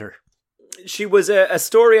story editor? She was a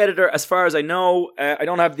story editor, as far as I know. I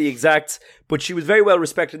don't have the exacts, but she was very well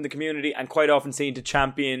respected in the community and quite often seen to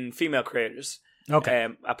champion female creators. Okay.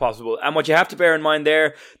 As possible. And what you have to bear in mind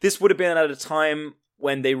there, this would have been at a time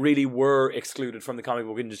when they really were excluded from the comic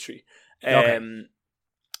book industry. Okay.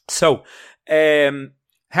 So,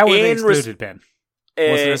 how were they excluded, Ben?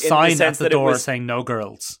 Was it in a the sign at sense the that it door was saying no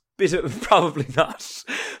girls? probably not,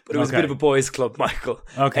 but it was a bit of a boys' club, Michael.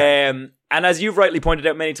 Okay. And as you've rightly pointed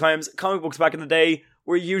out many times, comic books back in the day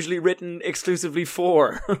were usually written exclusively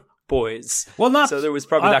for boys. Well, not so there was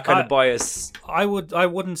probably that kind of bias. I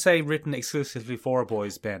wouldn't say written exclusively for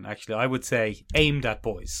boys, Ben. Actually, I would say aimed at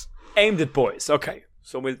boys. Aimed at boys. Okay,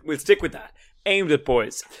 so we'll stick with that. Aimed at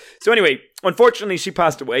boys. So anyway, unfortunately, she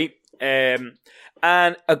passed away. And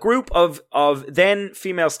a group of then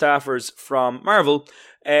female staffers from Marvel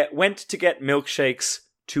went to get milkshakes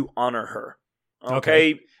to honor her.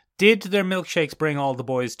 Okay. Did their milkshakes bring all the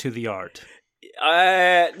boys to the yard?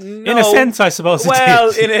 No. In a sense, I suppose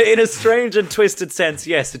it did. in a strange and twisted sense,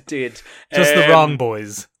 yes, it did. Just the wrong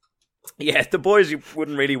boys. Yeah, the boys you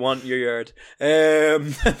wouldn't really want in your yard.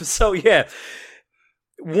 So, yeah.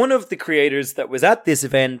 One of the creators that was at this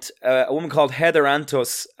event, a woman called Heather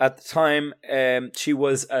Antos, at the time, she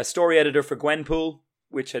was a story editor for Gwenpool,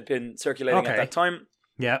 which had been circulating at that time.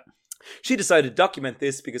 Yeah. She decided to document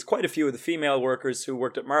this because quite a few of the female workers who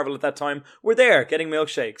worked at Marvel at that time were there getting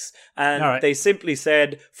milkshakes. And they simply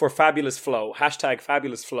said, for Fabulous Flo,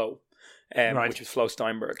 #Fabulous Flo, which was Flo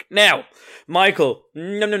Steinberg. Now, Michael,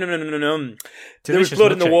 no. There was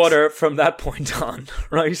blood in the water from that point on,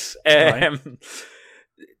 right?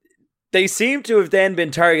 They seem to have then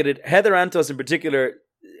been targeted, Heather Antos in particular,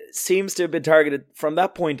 seems to have been targeted from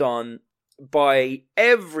that point on by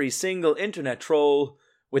every single internet troll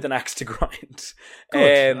with an axe to grind.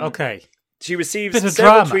 Good. Okay. She receives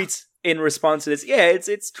several tweets in response to this. Yeah,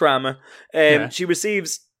 it's drama. She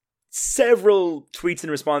receives several tweets in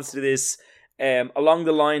response to this along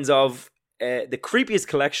the lines of the creepiest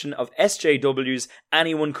collection of SJWs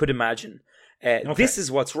anyone could imagine. This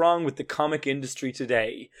is what's wrong with the comic industry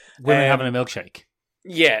today. Women having a milkshake.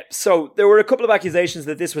 Yeah, so there were a couple of accusations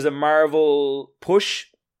that this was a Marvel push.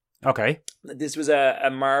 Okay. This was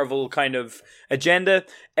a Marvel kind of agenda.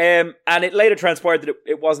 And it later transpired that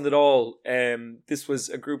it wasn't at all. This was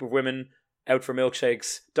a group of women out for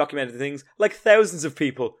milkshakes, documenting things like thousands of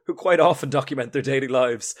people who quite often document their daily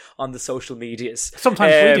lives on the social medias.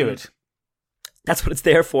 Sometimes we do it. That's what it's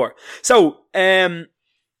there for. So,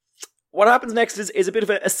 what happens next is a bit of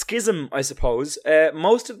a schism, I suppose.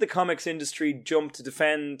 Most of the comics industry jump to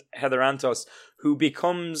defend Heather Antos, who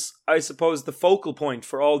becomes, I suppose, the focal point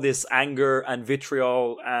for all this anger and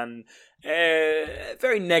vitriol and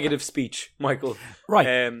very negative speech, Michael.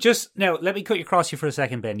 Right. Just now, let me cut you across you for a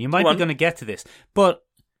second, Ben. You might be going to get to this, but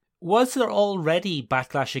was there already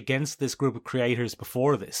backlash against this group of creators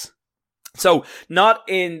before this? So, not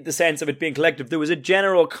in the sense of it being collective. There was a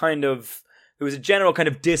general kind of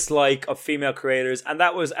dislike of female creators, and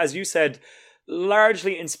that was, as you said,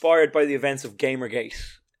 largely inspired by the events of Gamergate.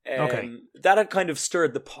 That had kind of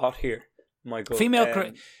stirred the pot here, Michael.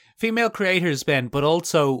 Female creators, Ben, but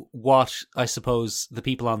also what I suppose the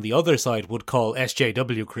people on the other side would call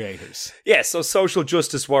SJW creators. Yeah, so social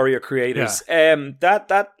justice warrior creators. Yeah.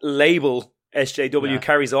 That label, SJW,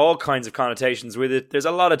 carries all kinds of connotations with it. There's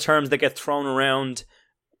a lot of terms that get thrown around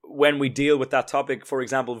when we deal with that topic. For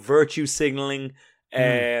example, virtue signaling,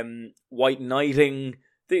 white knighting,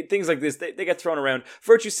 things like this, they get thrown around.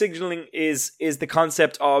 Virtue signaling is the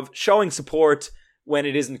concept of showing support when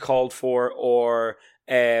it isn't called for, or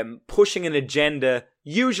pushing an agenda,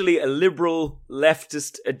 usually a liberal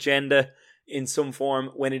leftist agenda in some form,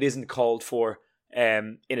 when it isn't called for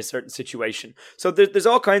in a certain situation. So there's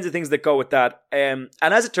all kinds of things that go with that. And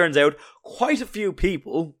as it turns out, quite a few comic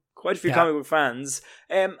book fans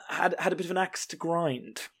had a bit of an axe to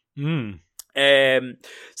grind.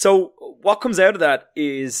 So what comes out of that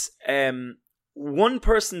is one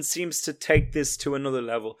person seems to take this to another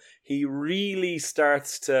level. He really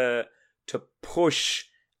starts to push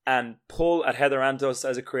and pull at Heather Antos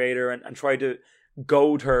as a creator and try to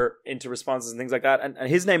goad her into responses and things like that. And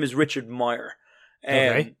his name is Richard Meyer.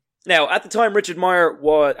 Now, at the time, Richard Meyer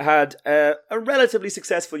had a relatively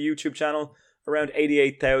successful YouTube channel, around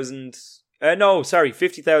 50,000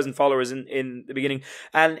 followers in the beginning.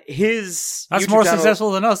 And his That's YouTube more channel,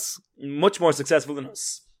 successful than us. Much more successful than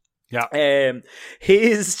us. Yeah.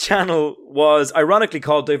 His channel was ironically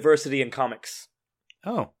called Diversity in Comics.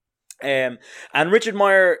 Oh. And Richard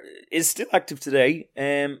Meyer is still active today.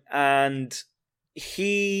 And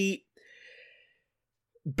he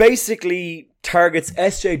basically targets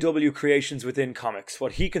SJW creations within comics,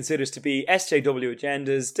 what he considers to be SJW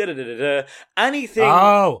agendas, anything.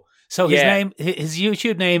 Oh, so his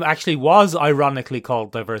YouTube name actually was ironically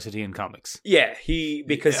called Diversity in Comics. Yeah,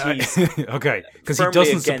 because he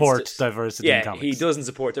doesn't support diversity in comics. Yeah, he doesn't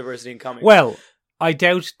support diversity in comics. Well, I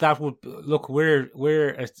doubt that would look. We're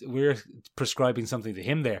prescribing something to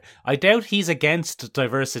him there. I doubt he's against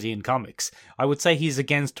diversity in comics. I would say he's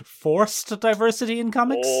against forced diversity in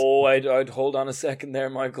comics. Oh, I'd hold on a second there,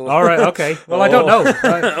 Michael. All right, okay. Well, I don't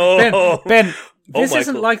know. Ben, this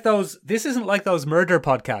isn't Michael. like those. This isn't like those murder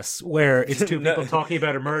podcasts where it's two people talking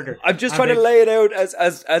about a murder. I'm just trying to lay it out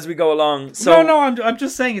as we go along. So No, I'm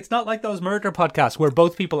just saying it's not like those murder podcasts where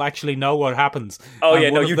both people actually know what happens. Oh and yeah,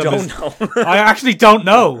 no, one of you them don't is- know. I actually don't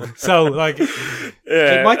know. So like,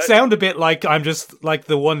 Yeah. it might sound a bit like I'm just like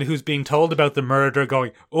the one who's being told about the murder,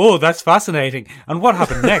 going, "Oh, that's fascinating," and what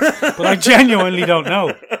happened next? But I genuinely don't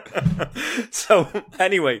know. So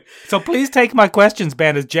anyway, So please take my questions,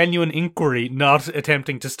 Ben, as genuine inquiry, not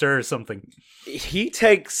attempting to stir something. he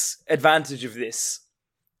takes advantage of this.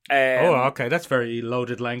 Okay, that's very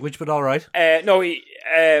loaded language, but all right. No,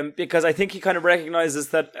 because I think he kind of recognizes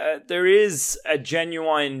that there is a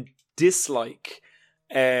genuine dislike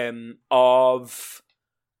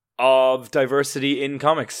of diversity in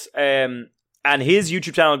comics, and his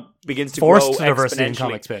YouTube channel begins to Forced grow diversity in exponentially.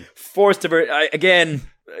 comics, Ben. Forced diversity again.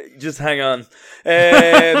 Just hang on.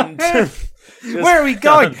 Where are we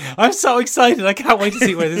going? I'm so excited. I can't wait to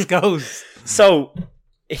see where this goes. So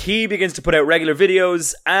he begins to put out regular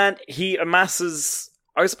videos, and he amasses,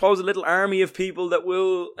 I suppose, a little army of people that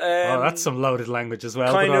will. Oh, that's some loaded language as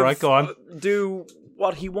well. kind But all of right, go on. do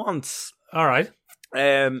what he wants. All right.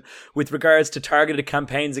 With regards to targeted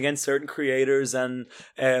campaigns against certain creators and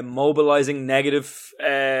mobilizing negative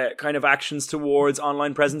kind of actions towards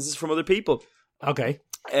online presences from other people. Okay.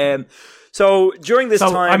 So during this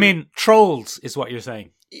So, time, I mean, trolls is what you're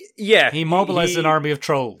saying. yeah, He mobilized an army of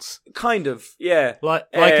trolls. kind of, yeah, Like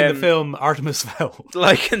in the Um, film Artemis Fowl.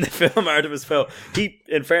 like in the film Artemis Fowl. He,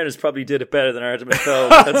 in fairness, probably did it better than Artemis Fowl.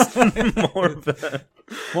 That's more of a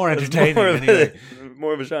More entertaining, more of anyway.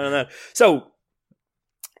 more of a shine on that. So,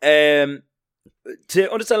 to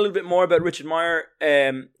understand a little bit more about Richard Meyer,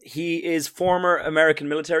 he is former American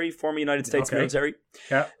military, former United States Okay. military,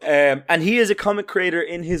 Yeah. and he is a comic creator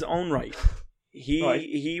in his own right. Right.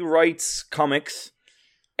 He writes comics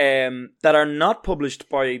that are not published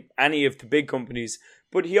by any of the big companies,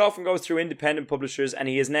 but he often goes through independent publishers, and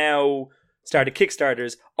he has now started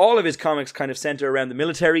Kickstarters. All of his comics kind of center around the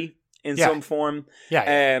military in Yeah. some form.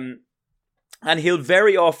 Yeah. And he'll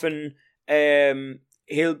very often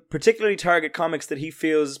he'll particularly target comics that he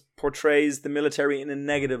feels portrays the military in a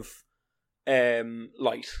negative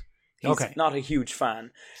light. He's Okay. not a huge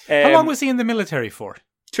fan. How long was he in the military for?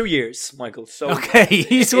 2 years, Michael? So Okay,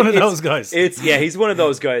 he's one of it's- those guys. he's one of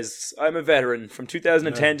those guys. I'm a veteran from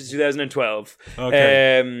 2010 to 2012.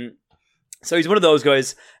 Okay. So he's one of those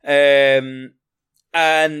guys.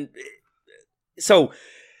 And so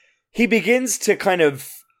he begins to kind of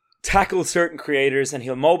tackle certain creators, and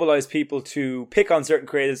he'll mobilize people to pick on certain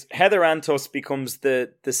creators. Heather Antos becomes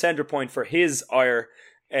the center point for his ire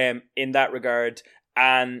in that regard.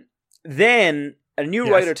 And then a new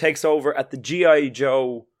Yes. writer takes over at the G.I.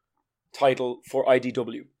 Joe title for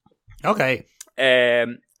IDW. Okay.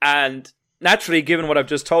 And naturally, given what I've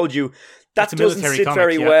just told you, that It's a doesn't military sit comic,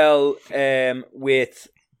 very yeah. well with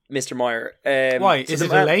Mr. Meyer. Why? so Is the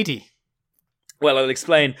it man- a lady? Well, I'll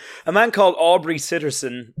explain. A man called Aubrey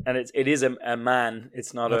Sitterson, and it is a man.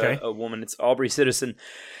 It's not Okay. a woman. It's Aubrey Sitterson.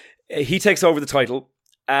 He takes over the title.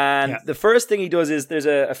 And Yeah. the first thing he does is there's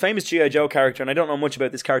a famous G.I. Joe character, and I don't know much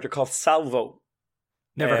about this character, called Salvo.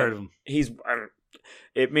 Never heard of him.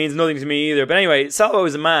 It means nothing to me either. But anyway, Salvo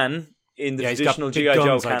is a man in the Yeah, he's got traditional big G.I. Joe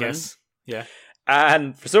guns, I canon. guess. Yeah.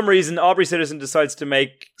 And for some reason, Aubrey Sitterson decides to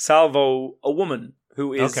make Salvo a woman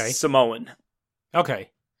who is Okay. Samoan. Okay.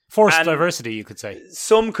 Forced And- diversity, you could say.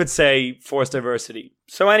 Some could say forced diversity.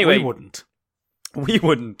 So anyway, We wouldn't. we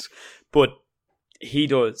wouldn't, but he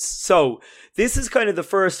does. So this is kind of the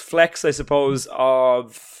first flex, I suppose,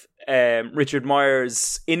 of Richard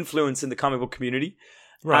Meyer's influence in the comic book community.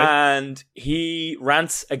 Right. And he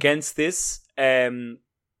rants against this.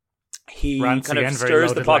 He Rants kind again, of very stirs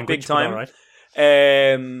the loaded pot language, big but time. all right.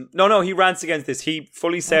 No, he rants against this. He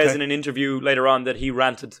fully says Okay. in an interview later on that he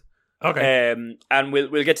ranted. Okay. And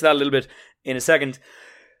we'll get to that a little bit in a second.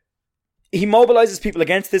 He mobilizes people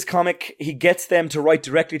against this comic. He gets them to write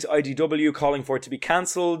directly to IDW calling for it to be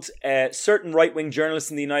cancelled. Certain right-wing journalists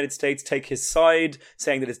in the United States take his side,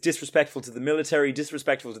 saying that it's disrespectful to the military,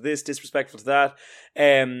 disrespectful to this, disrespectful to that.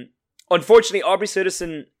 Unfortunately, Aubrey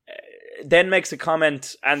Sitterson then makes a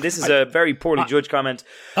comment, and this is a very poorly judged comment.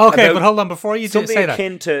 Okay, about but hold on. Before you something say that.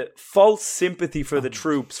 akin to false sympathy for the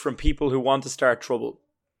troops from people who want to start trouble.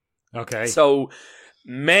 Okay. So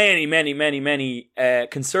many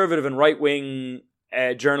conservative and right-wing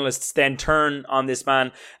journalists then turn on this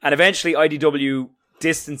man, and eventually IDW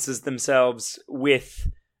distances themselves with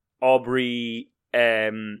Aubrey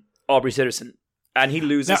Sitterson, and he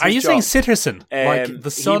loses. Now, are his you job. saying Sitterson, like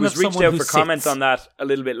the son he was of reached someone out who for comment sits? on that a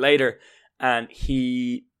little bit later, and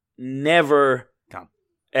he never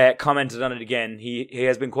commented on it again. He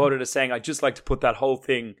has been quoted as saying, "I'd just like to put that whole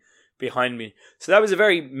thing behind me." So that was a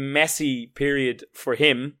very messy period for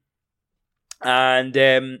him. And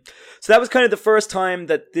so that was kind of the first time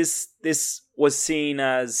that this was seen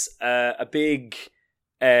as a big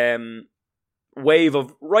wave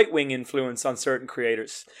of right-wing influence on certain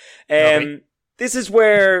creators. This is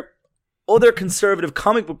where other conservative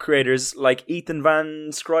comic book creators like Ethan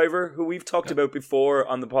Van Sciver, who we've talked about before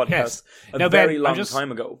on the podcast very long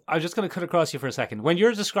time ago. I'm just going to cut across you for a second. When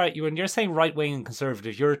you're saying right wing and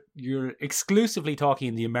conservative, you're exclusively talking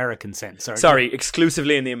in the American sense. Sorry,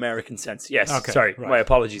 exclusively in the American sense. Yes. Okay, sorry, right. My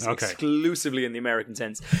apologies. Okay. Exclusively in the American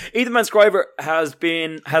sense. Ethan Van Sciver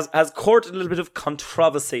has courted a little bit of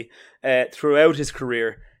controversy throughout his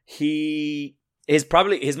career.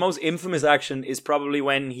 His most infamous action is probably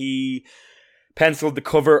when he penciled the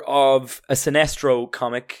cover of a Sinestro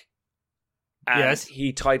comic, and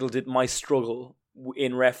he titled it "My Struggle"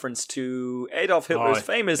 in reference to Adolf Hitler's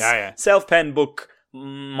famous self-penned book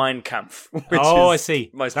Mein Kampf. I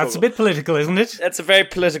see. That's a bit political, isn't it? That's a very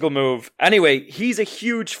political move. Anyway, he's a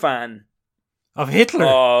huge fan of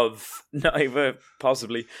Hitler.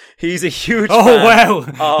 Possibly. He's a huge fan. Wow.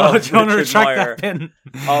 Do you want to retract that pen?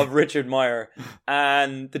 Of Richard Meyer.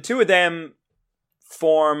 And the two of them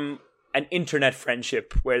form an internet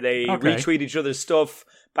friendship where they retweet each other's stuff,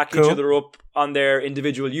 back each other up on their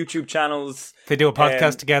individual YouTube channels. They do a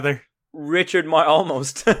podcast together. Richard Meyer,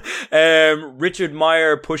 almost. Richard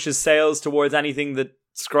Meyer pushes sales towards anything that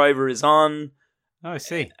Scriver is on. Oh, I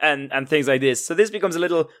see. And things like this. So this becomes a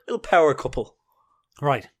little power couple.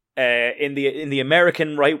 Right. In the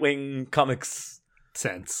American right-wing comics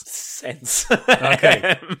sense.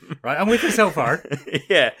 Okay. Right, I'm with you so far.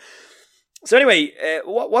 Yeah. So anyway,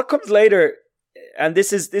 what comes later, and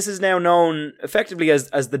this is now known effectively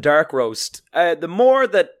as the Dark Roast. The more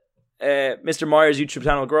that Mr. Meyer's YouTube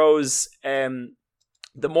channel grows,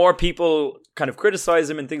 the more people kind of criticize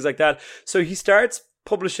him and things like that. So he starts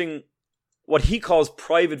publishing what he calls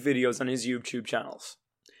private videos on his YouTube channels.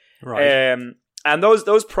 Right. And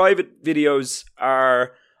those private videos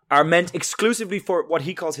are meant exclusively for what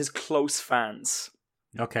he calls his close fans.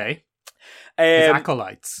 Okay. His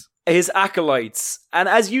acolytes. His acolytes. And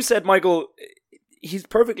as you said, Michael, he's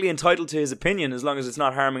perfectly entitled to his opinion as long as it's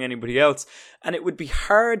not harming anybody else. And it would be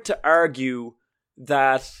hard to argue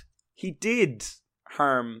that he did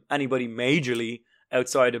harm anybody majorly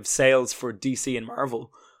outside of sales for DC and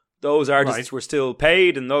Marvel. Those artists were still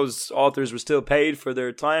paid, and those authors were still paid for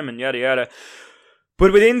their time, and yada yada.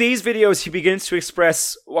 But within these videos, he begins to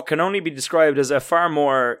express what can only be described as a far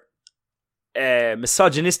more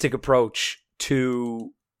misogynistic approach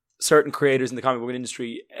to certain creators in the comic book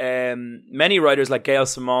industry. Many writers like Gail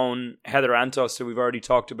Simone, Heather Antos, who we've already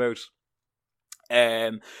talked about,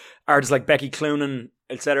 artists like Becky Cloonan,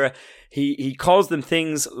 etc. He calls them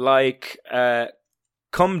things like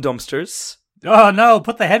cum dumpsters. Oh no!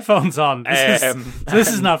 Put the headphones on. This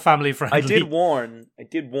is not family friendly. I did warn.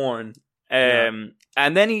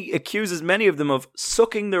 And then he accuses many of them of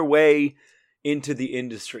sucking their way into the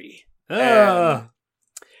industry.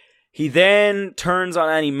 He then turns on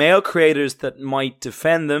any male creators that might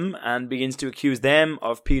defend them and begins to accuse them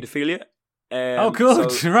of paedophilia.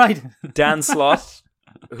 Good. So right. Dan Slott,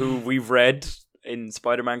 who we've read in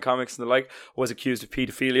Spider-Man comics and the like, was accused of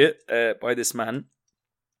paedophilia by this man.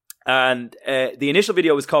 And the initial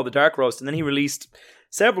video was called The Dark Roast, and then he released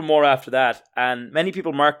several more after that. And many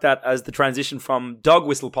people mark that as the transition from dog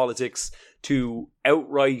whistle politics to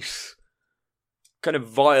outright kind of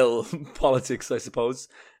vile politics, I suppose.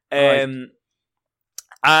 And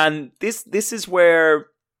this is where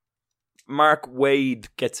Mark Waid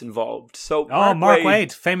gets involved. So Mark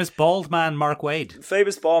Waid, famous bald man Mark Waid.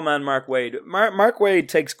 Famous bald man Mark Waid. Mark Waid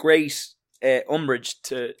takes great umbrage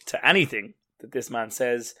to anything that this man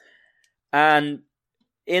says. And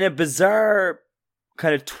in a bizarre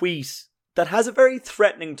kind of tweet that has a very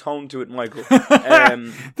threatening tone to it, Michael.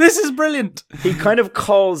 This is brilliant. He kind of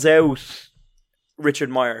calls out Richard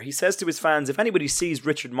Meyer. He says to his fans, if anybody sees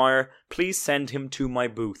Richard Meyer, please send him to my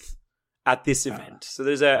booth at this event. So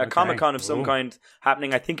there's a Comic-Con of some kind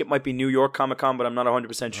happening. I think it might be New York Comic-Con, but I'm not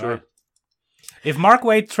 100% sure. Right. If Mark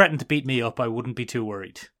Waid threatened to beat me up, I wouldn't be too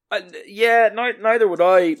worried. Neither would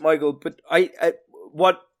I, Michael. But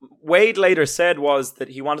what Wade later said was that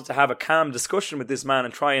he wanted to have a calm discussion with this man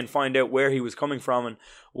and try and find out where he was coming from and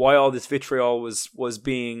why all this vitriol was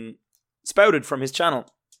being spouted from his channel.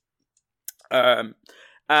 And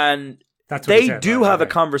That's what they he said, do right, have a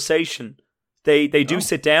okay. conversation. They do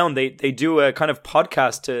sit down. They do a kind of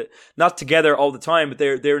podcast to not together all the time, but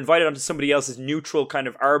they're invited onto somebody else's neutral kind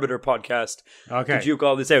of arbiter podcast Okay. to duke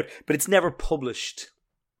all this out. But it's never published.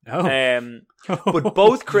 Oh. But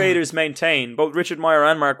both creators maintain, both Richard Meyer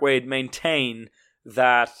and Mark Wade maintain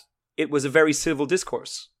that it was a very civil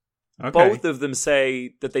discourse. Okay. Both of them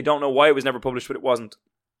say that they don't know why it was never published, but it wasn't.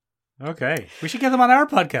 Okay. We should get them on our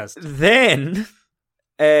podcast. Then,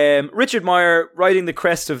 Richard Meyer, riding the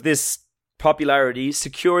crest of this popularity,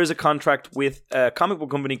 secures a contract with a comic book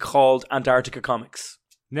company called Antarctica Comics.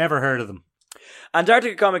 Never heard of them.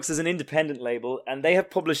 Antarctica Comics is an independent label, and they have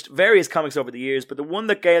published various comics over the years, but the one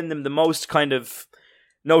that gained them the most kind of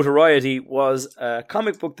notoriety was a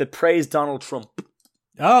comic book that praised Donald Trump.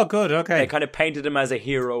 Oh, good. Okay. They kind of painted him as a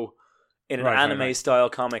hero in an Right, anime-style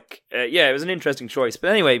comic. Yeah, it was an interesting choice.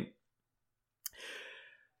 But anyway,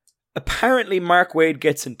 apparently Mark Wade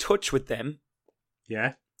gets in touch with them,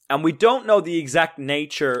 Yeah. and we don't know the exact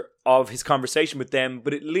nature of his conversation with them,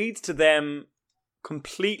 but it leads to them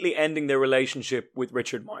completely ending their relationship with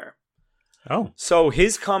Richard Meyer. Oh. So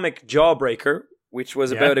his comic Jawbreaker, which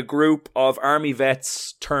was Yeah. about a group of army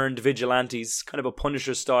vets turned vigilantes, kind of a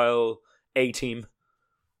Punisher-style A-team,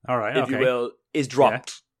 All right. if Okay. you will, is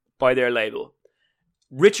dropped by their label.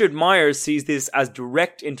 Richard Meyer sees this as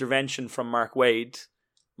direct intervention from Mark Wade.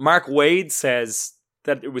 Mark Wade says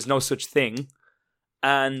that there was no such thing.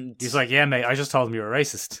 And He's like, yeah, mate, I just told him you were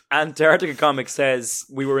racist. Antarctica Comics says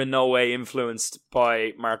we were in no way influenced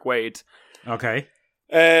by Mark Wade. Okay.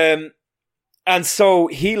 And so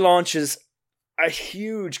he launches a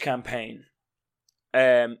huge campaign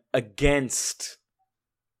against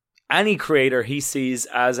any creator he sees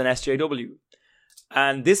as an SJW.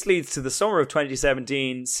 And this leads to the summer of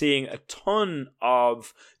 2017 seeing a ton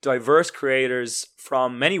of diverse creators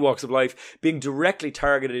from many walks of life being directly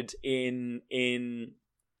targeted in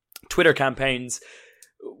Twitter campaigns,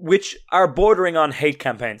 which are bordering on hate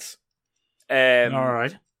campaigns. All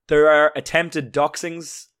right. There are attempted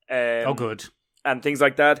doxings. Oh, good. And things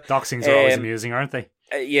like that. Doxings are always amusing, aren't they?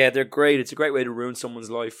 Yeah, they're great. It's a great way to ruin someone's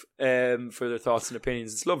life for their thoughts and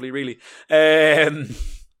opinions. It's lovely, really.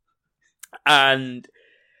 And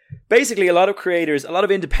basically, a lot of creators, a lot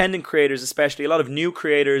of independent creators especially, a lot of new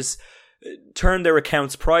creators turn their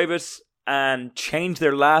accounts private and change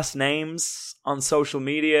their last names on social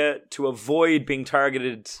media to avoid being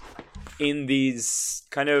targeted in these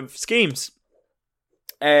kind of schemes.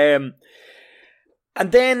 And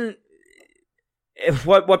then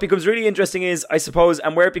what becomes really interesting is, I suppose,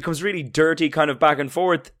 and where it becomes really dirty kind of back and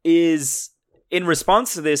forth is, in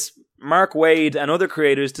response to this, Mark Wade and other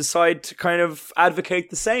creators decide to kind of advocate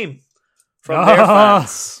the same from their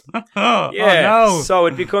fans. Yeah, Oh, no. so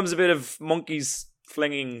it becomes a bit of monkeys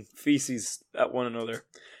flinging feces at one another.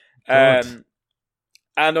 Good.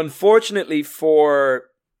 And unfortunately for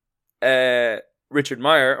Richard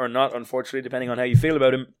Meyer, or not unfortunately, depending on how you feel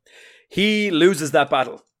about him, he loses that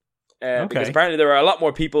battle. Because apparently there are a lot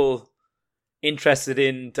more people interested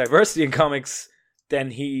in diversity in comics than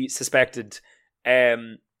he suspected.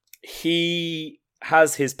 He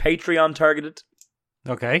has his Patreon targeted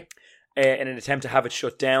Okay. in an attempt to have it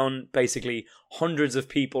shut down. Basically, hundreds of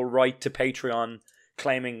people write to Patreon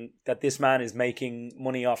claiming that this man is making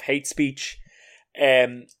money off hate speech.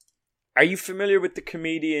 Are you familiar with the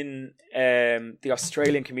comedian, the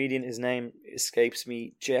Australian comedian? His name escapes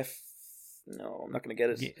me. Jeff? No, I'm not going to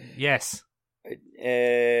get it. Yes.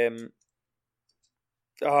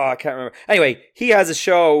 I can't remember. Anyway, he has a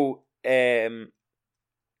show. He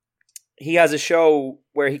has a show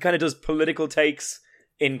where he kind of does political takes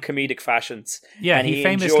in comedic fashions. Yeah, and he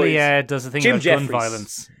famously does a thing Jim about Jeffries. gun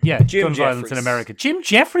violence. Yeah, Jim gun violence in Jeffries. America. Jim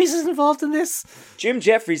Jeffries is involved in this? Jim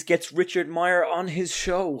Jeffries gets Richard Meyer on his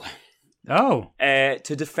show Oh.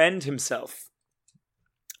 to defend himself.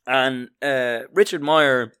 And Richard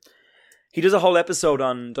Meyer, he does a whole episode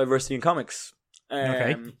on diversity in comics.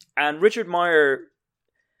 Okay. And Richard Meyer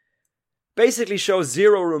basically shows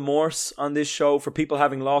zero remorse on this show for people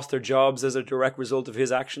having lost their jobs as a direct result of his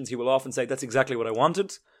actions. He will often say, that's exactly what I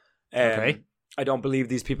wanted. Okay. I don't believe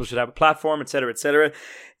these people should have a platform, etc., etc.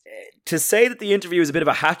 To say that the interview is a bit of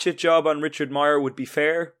a hatchet job on Richard Meyer would be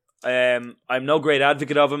fair. I'm no great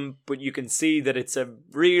advocate of him, but you can see that it's a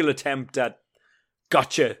real attempt at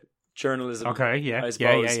gotcha journalism. Okay, yeah. I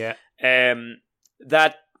suppose. Yeah.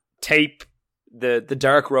 That tape, the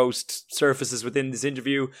dark roast surfaces within this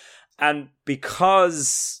interview, and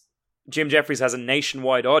because Jim Jeffries has a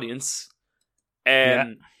nationwide audience,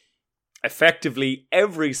 effectively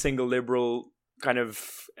every single liberal kind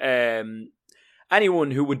of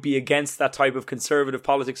anyone who would be against that type of conservative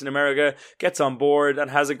politics in America gets on board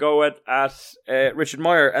and has a go at Richard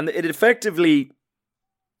Meyer, and it effectively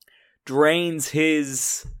drains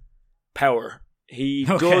his power. He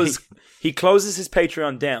closes his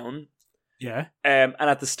Patreon down. Yeah. And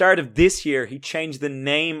at the start of this year, he changed the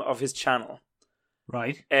name of his channel.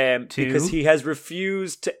 Right. Because he has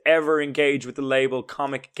refused to ever engage with the label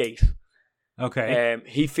Comic Gate. Okay.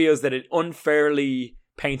 He feels that it unfairly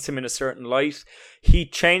paints him in a certain light. He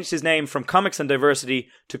changed his name from Comics and Diversity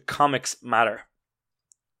to Comics Matter.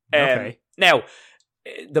 Okay. Now,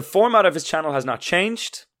 the format of his channel has not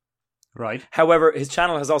changed. Right. However, his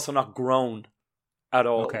channel has also not grown at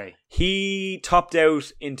all. Okay. He topped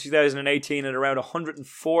out in 2018 at around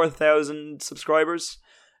 104,000 subscribers.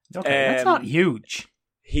 Okay, that's not huge.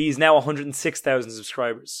 He's now 106,000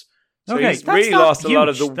 subscribers. So okay, he's really lost huge. a lot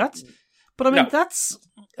of the... That's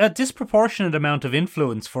a disproportionate amount of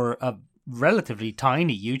influence for a relatively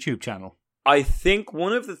tiny YouTube channel. I think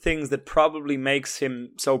one of the things that probably makes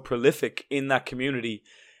him so prolific in that community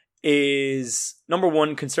is, number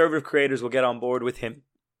one, conservative creators will get on board with him.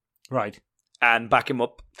 Right. And back him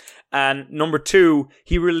up. And number two,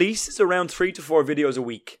 he releases around 3 to 4 videos a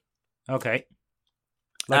week. Okay.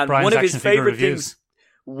 Like, and one of his favorite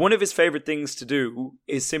things to do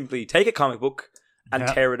is simply take a comic book and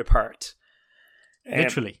tear it apart.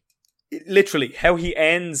 Literally. How he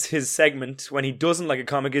ends his segment when he doesn't like a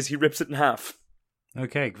comic is he rips it in half.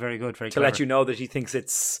 Okay, very good, very to clever. let you know that he thinks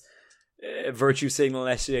it's virtue signal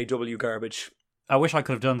SJW garbage. I wish I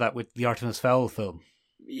could have done that with the Artemis Fowl film.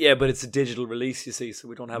 Yeah, but it's a digital release, you see, so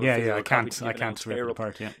we don't have a physical copy. I can't rip it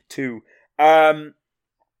apart, yeah. Too. I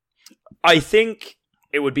think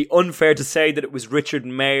it would be unfair to say that it was Richard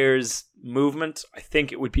Meyer's movement. I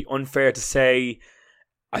think it would be unfair to say...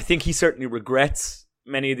 I think he certainly regrets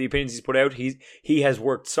many of the opinions he's put out. He has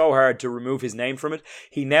worked so hard to remove his name from it.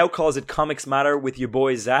 He now calls it Comics Matter with your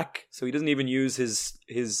boy Zach, so he doesn't even use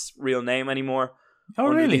his real name anymore. Oh,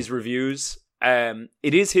 under really? These reviews. It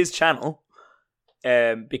is his channel,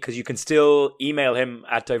 because you can still email him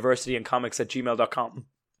at diversityandcomics@gmail.com.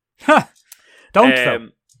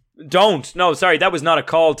 Don't. No, sorry, that was not a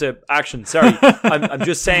call to action. Sorry. I'm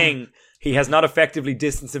just saying he has not effectively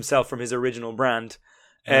distanced himself from his original brand.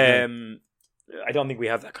 I don't think we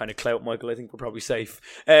have that kind of clout, Michael. I think we're probably safe.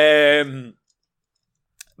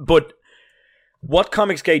 But what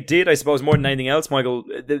Comicsgate did, I suppose, more than anything else, Michael,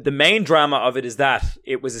 the main drama of it is that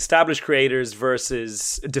it was established creators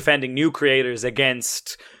versus defending new creators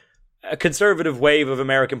against a conservative wave of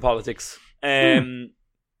American politics.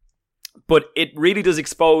 But it really does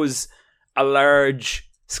expose a large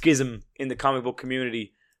schism in the comic book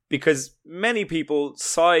community because many people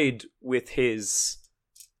side with his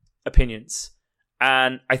opinions.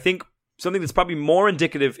 And I think something that's probably more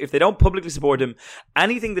indicative, if they don't publicly support him,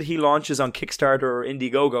 anything that he launches on Kickstarter or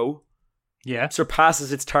Indiegogo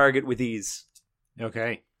surpasses its target with ease.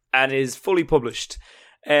 Okay. And is fully published.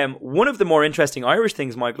 One of the more interesting Irish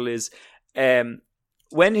things, Michael, is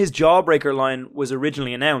when his Jawbreaker line was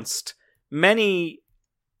originally announced, many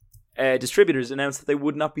distributors announced that they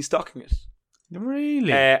would not be stocking it.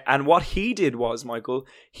 Really? And what he did was, Michael,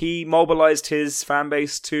 he mobilized his fan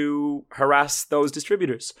base to harass those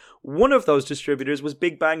distributors. One of those distributors was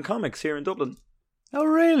Big Bang Comics here in Dublin. Oh,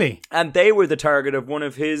 really? And they were the target of one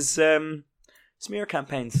of his smear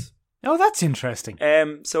campaigns. Oh, that's interesting.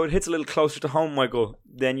 So it hits a little closer to home, Michael,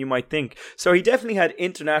 than you might think. So he definitely had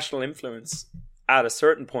international influence at a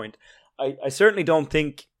certain point. I certainly don't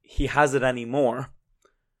think he has it anymore.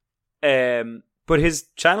 But his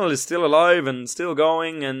channel is still alive and still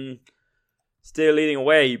going and still leading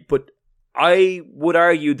away. But I would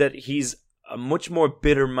argue that he's a much more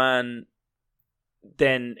bitter man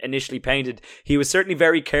than initially painted. He was certainly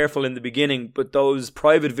very careful in the beginning, but those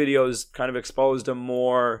private videos kind of exposed a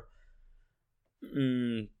more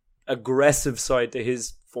aggressive side to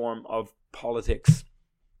his form of politics.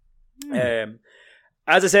 As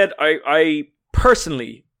I said, I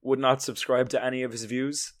personally would not subscribe to any of his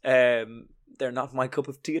views. They're not my cup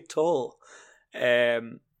of tea at all.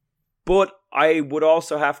 But I would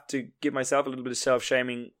also have to give myself a little bit of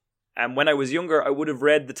self-shaming. And when I was younger, I would have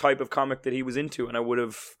read the type of comic that he was into, and I would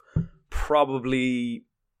have probably,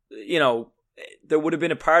 there would have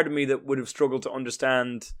been a part of me that would have struggled to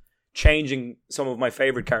understand changing some of my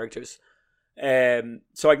favorite characters.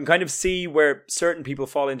 So I can kind of see where certain people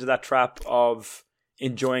fall into that trap of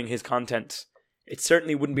enjoying his content. It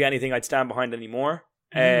certainly wouldn't be anything I'd stand behind anymore.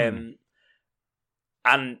 And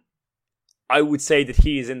I would say that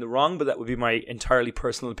he is in the wrong, but that would be my entirely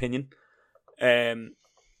personal opinion. And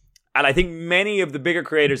I think many of the bigger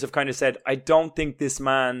creators have kind of said, I don't think this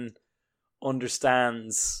man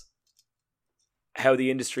understands how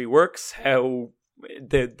the industry works, how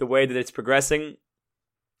the way that it's progressing.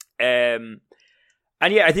 And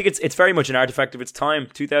yeah, I think it's very much an artifact of its time.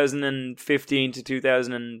 2015 to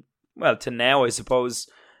 2000 to now, I suppose.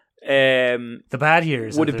 The bad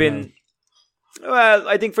years would have been. Well,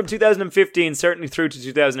 I think from 2015 certainly through to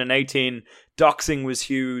 2018, doxing was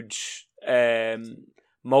huge.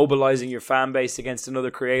 Mobilizing your fan base against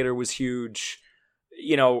another creator was huge.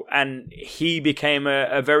 And he became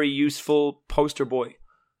a very useful poster boy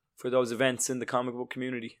for those events in the comic book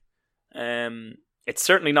community. It's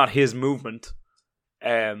certainly not his movement.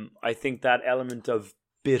 I think that element of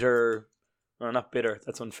not bitter,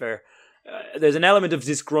 that's unfair. There's an element of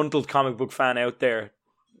disgruntled comic book fan out there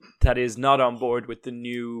that is not on board with the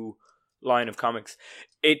new line of comics.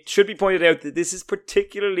 It should be pointed out that this is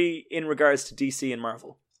particularly in regards to DC and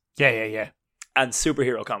Marvel. Yeah. And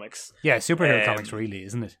superhero comics. Yeah, superhero comics really,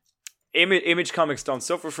 isn't it? Image comics don't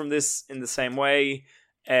suffer from this in the same way.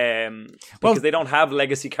 Because they don't have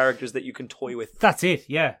legacy characters that you can toy with. That's it,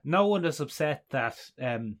 yeah. No one is upset that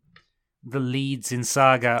the leads in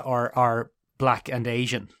Saga are black and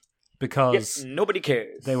Asian. Because nobody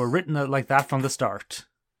cares. They were written out like that from the start.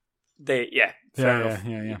 Fair enough.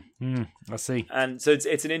 Yeah. I see. And so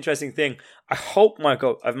it's an interesting thing. I hope,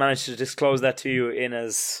 Michael, I've managed to disclose that to you in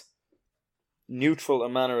as neutral a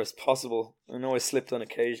manner as possible. I know I slipped on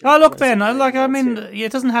occasion. Oh, look, Ben,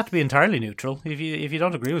 it doesn't have to be entirely neutral. If you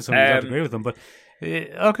don't agree with something, you don't agree with them. But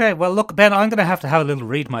okay, well, look, Ben, I'm going to have a little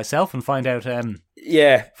read myself and find out. Find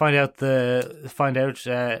out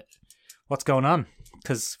what's going on,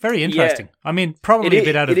 because very interesting. Yeah. I mean, probably a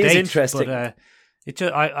bit out of date. It is interesting, but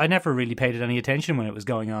I never really paid it any attention when it was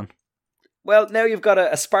going on. Well, now you've got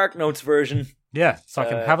a Spark Notes version. Yeah, so I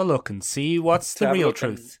can have a look and see what's the real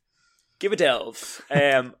truth. Give a delve.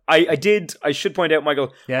 I should point out,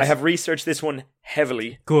 Michael, yes. I have researched this one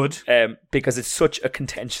heavily. Good. Because it's such a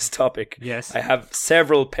contentious topic. Yes. I have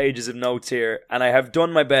several pages of notes here, and I have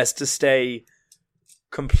done my best to stay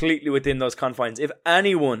completely within those confines. If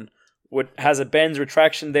anyone has a Ben's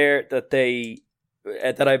retraction there that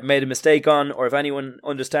I've made a mistake on, or if anyone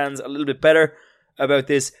understands a little bit better about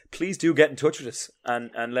this, please do get in touch with us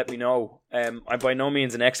and let me know. I'm by no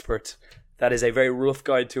means an expert. That is a very rough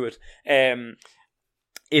guide to it.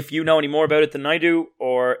 If you know any more about it than I do,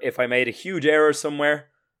 or if I made a huge error somewhere,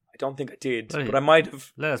 I don't think I did, but I might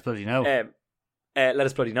have. Let us bloody know. Let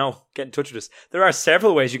us bloody know. Get in touch with us. There are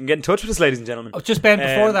several ways you can get in touch with us, ladies and gentlemen. Oh, just Ben,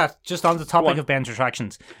 before that, just on the topic of Ben's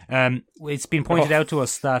retractions, it's been pointed out to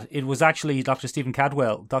us that it was actually Dr. Stephen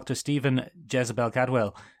Jezebel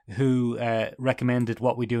Cadwell, who recommended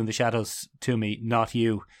What We Do in the Shadows to me, not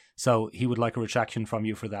you. So he would like a retraction from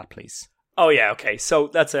you for that, please. Oh, yeah, okay. So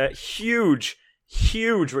that's a huge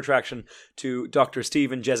retraction to Dr.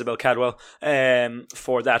 Stephen Jezebel Cadwell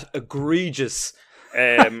for that egregious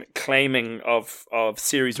claiming of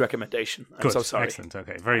series recommendation. I'm so sorry. Excellent.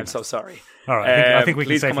 Okay, very nice. I'm so sorry. All right, I think we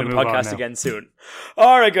can please safely come on move the podcast on again soon.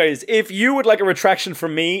 All right, guys. If you would like a retraction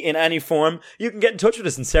from me in any form, you can get in touch with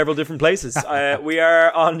us in several different places. We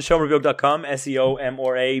are on SeomraBeag.com,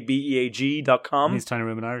 SEOMRABEAG.com. Means Tiny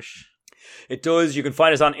Room in Irish. It does. You can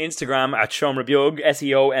find us on Instagram at SeomraBeag,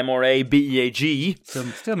 SEOMRABEAG.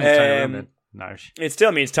 Still means Tiny Room in Irish. It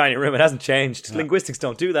still means tiny room. It hasn't changed. No. Linguistics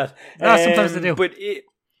don't do that. Sometimes they do. But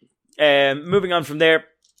moving on from there,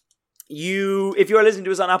 if you are listening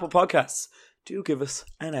to us on Apple Podcasts, do give us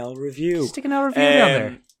an L review. Stick an L review down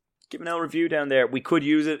there. Give an L review down there. We could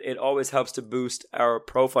use it. It always helps to boost our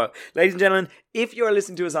profile. Ladies and gentlemen, if you are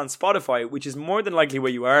listening to us on Spotify, which is more than likely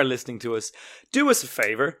where you are listening to us, do us a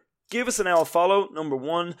favor. Give us an L follow, number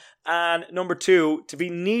one. And number two, to be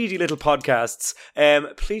needy little podcasts,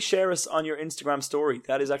 please share us on your Instagram story.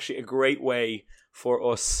 That is actually a great way for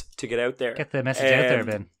us to get out there. Get the message out there,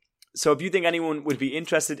 Ben. So if you think anyone would be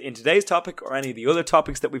interested in today's topic or any of the other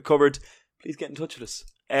topics that we've covered, please get in touch with us.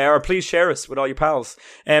 Or please share us with all your pals.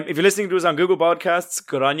 If you're listening to us on Google Podcasts,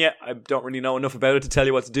 good on you. I don't really know enough about it to tell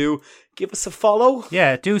you what to do. Give us a follow.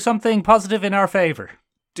 Yeah, do something positive in our favour.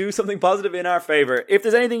 Do something positive in our favour. If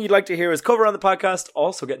there's anything you'd like to hear us cover on the podcast,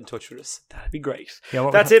 also get in touch with us. That'd be great. Yeah,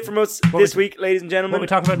 that's it from us this week, ladies and gentlemen.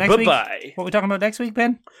 What are we talking about next week? Bye-bye. What are we talking about next week,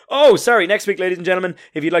 Ben? Oh, sorry. Next week, ladies and gentlemen,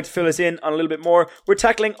 if you'd like to fill us in on a little bit more, we're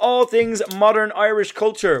tackling all things modern Irish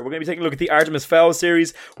culture. We're going to be taking a look at the Artemis Fowl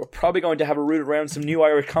series. We're probably going to have a root around some new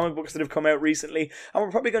Irish comic books that have come out recently. And we're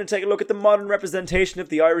probably going to take a look at the modern representation of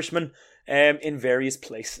the Irishman in various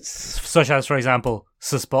places. Such as, for example,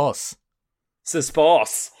 Suspense.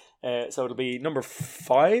 So it'll be number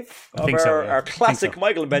 5 of think so, yeah. our I think classic so.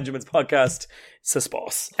 Michael and Benjamin's podcast,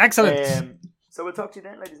 Susposs. Excellent. So we'll talk to you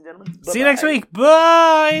then, ladies and gentlemen. See you next week.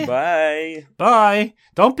 Bye. Bye. Bye.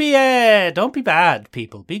 Don't be bad,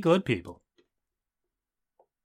 people. Be good people.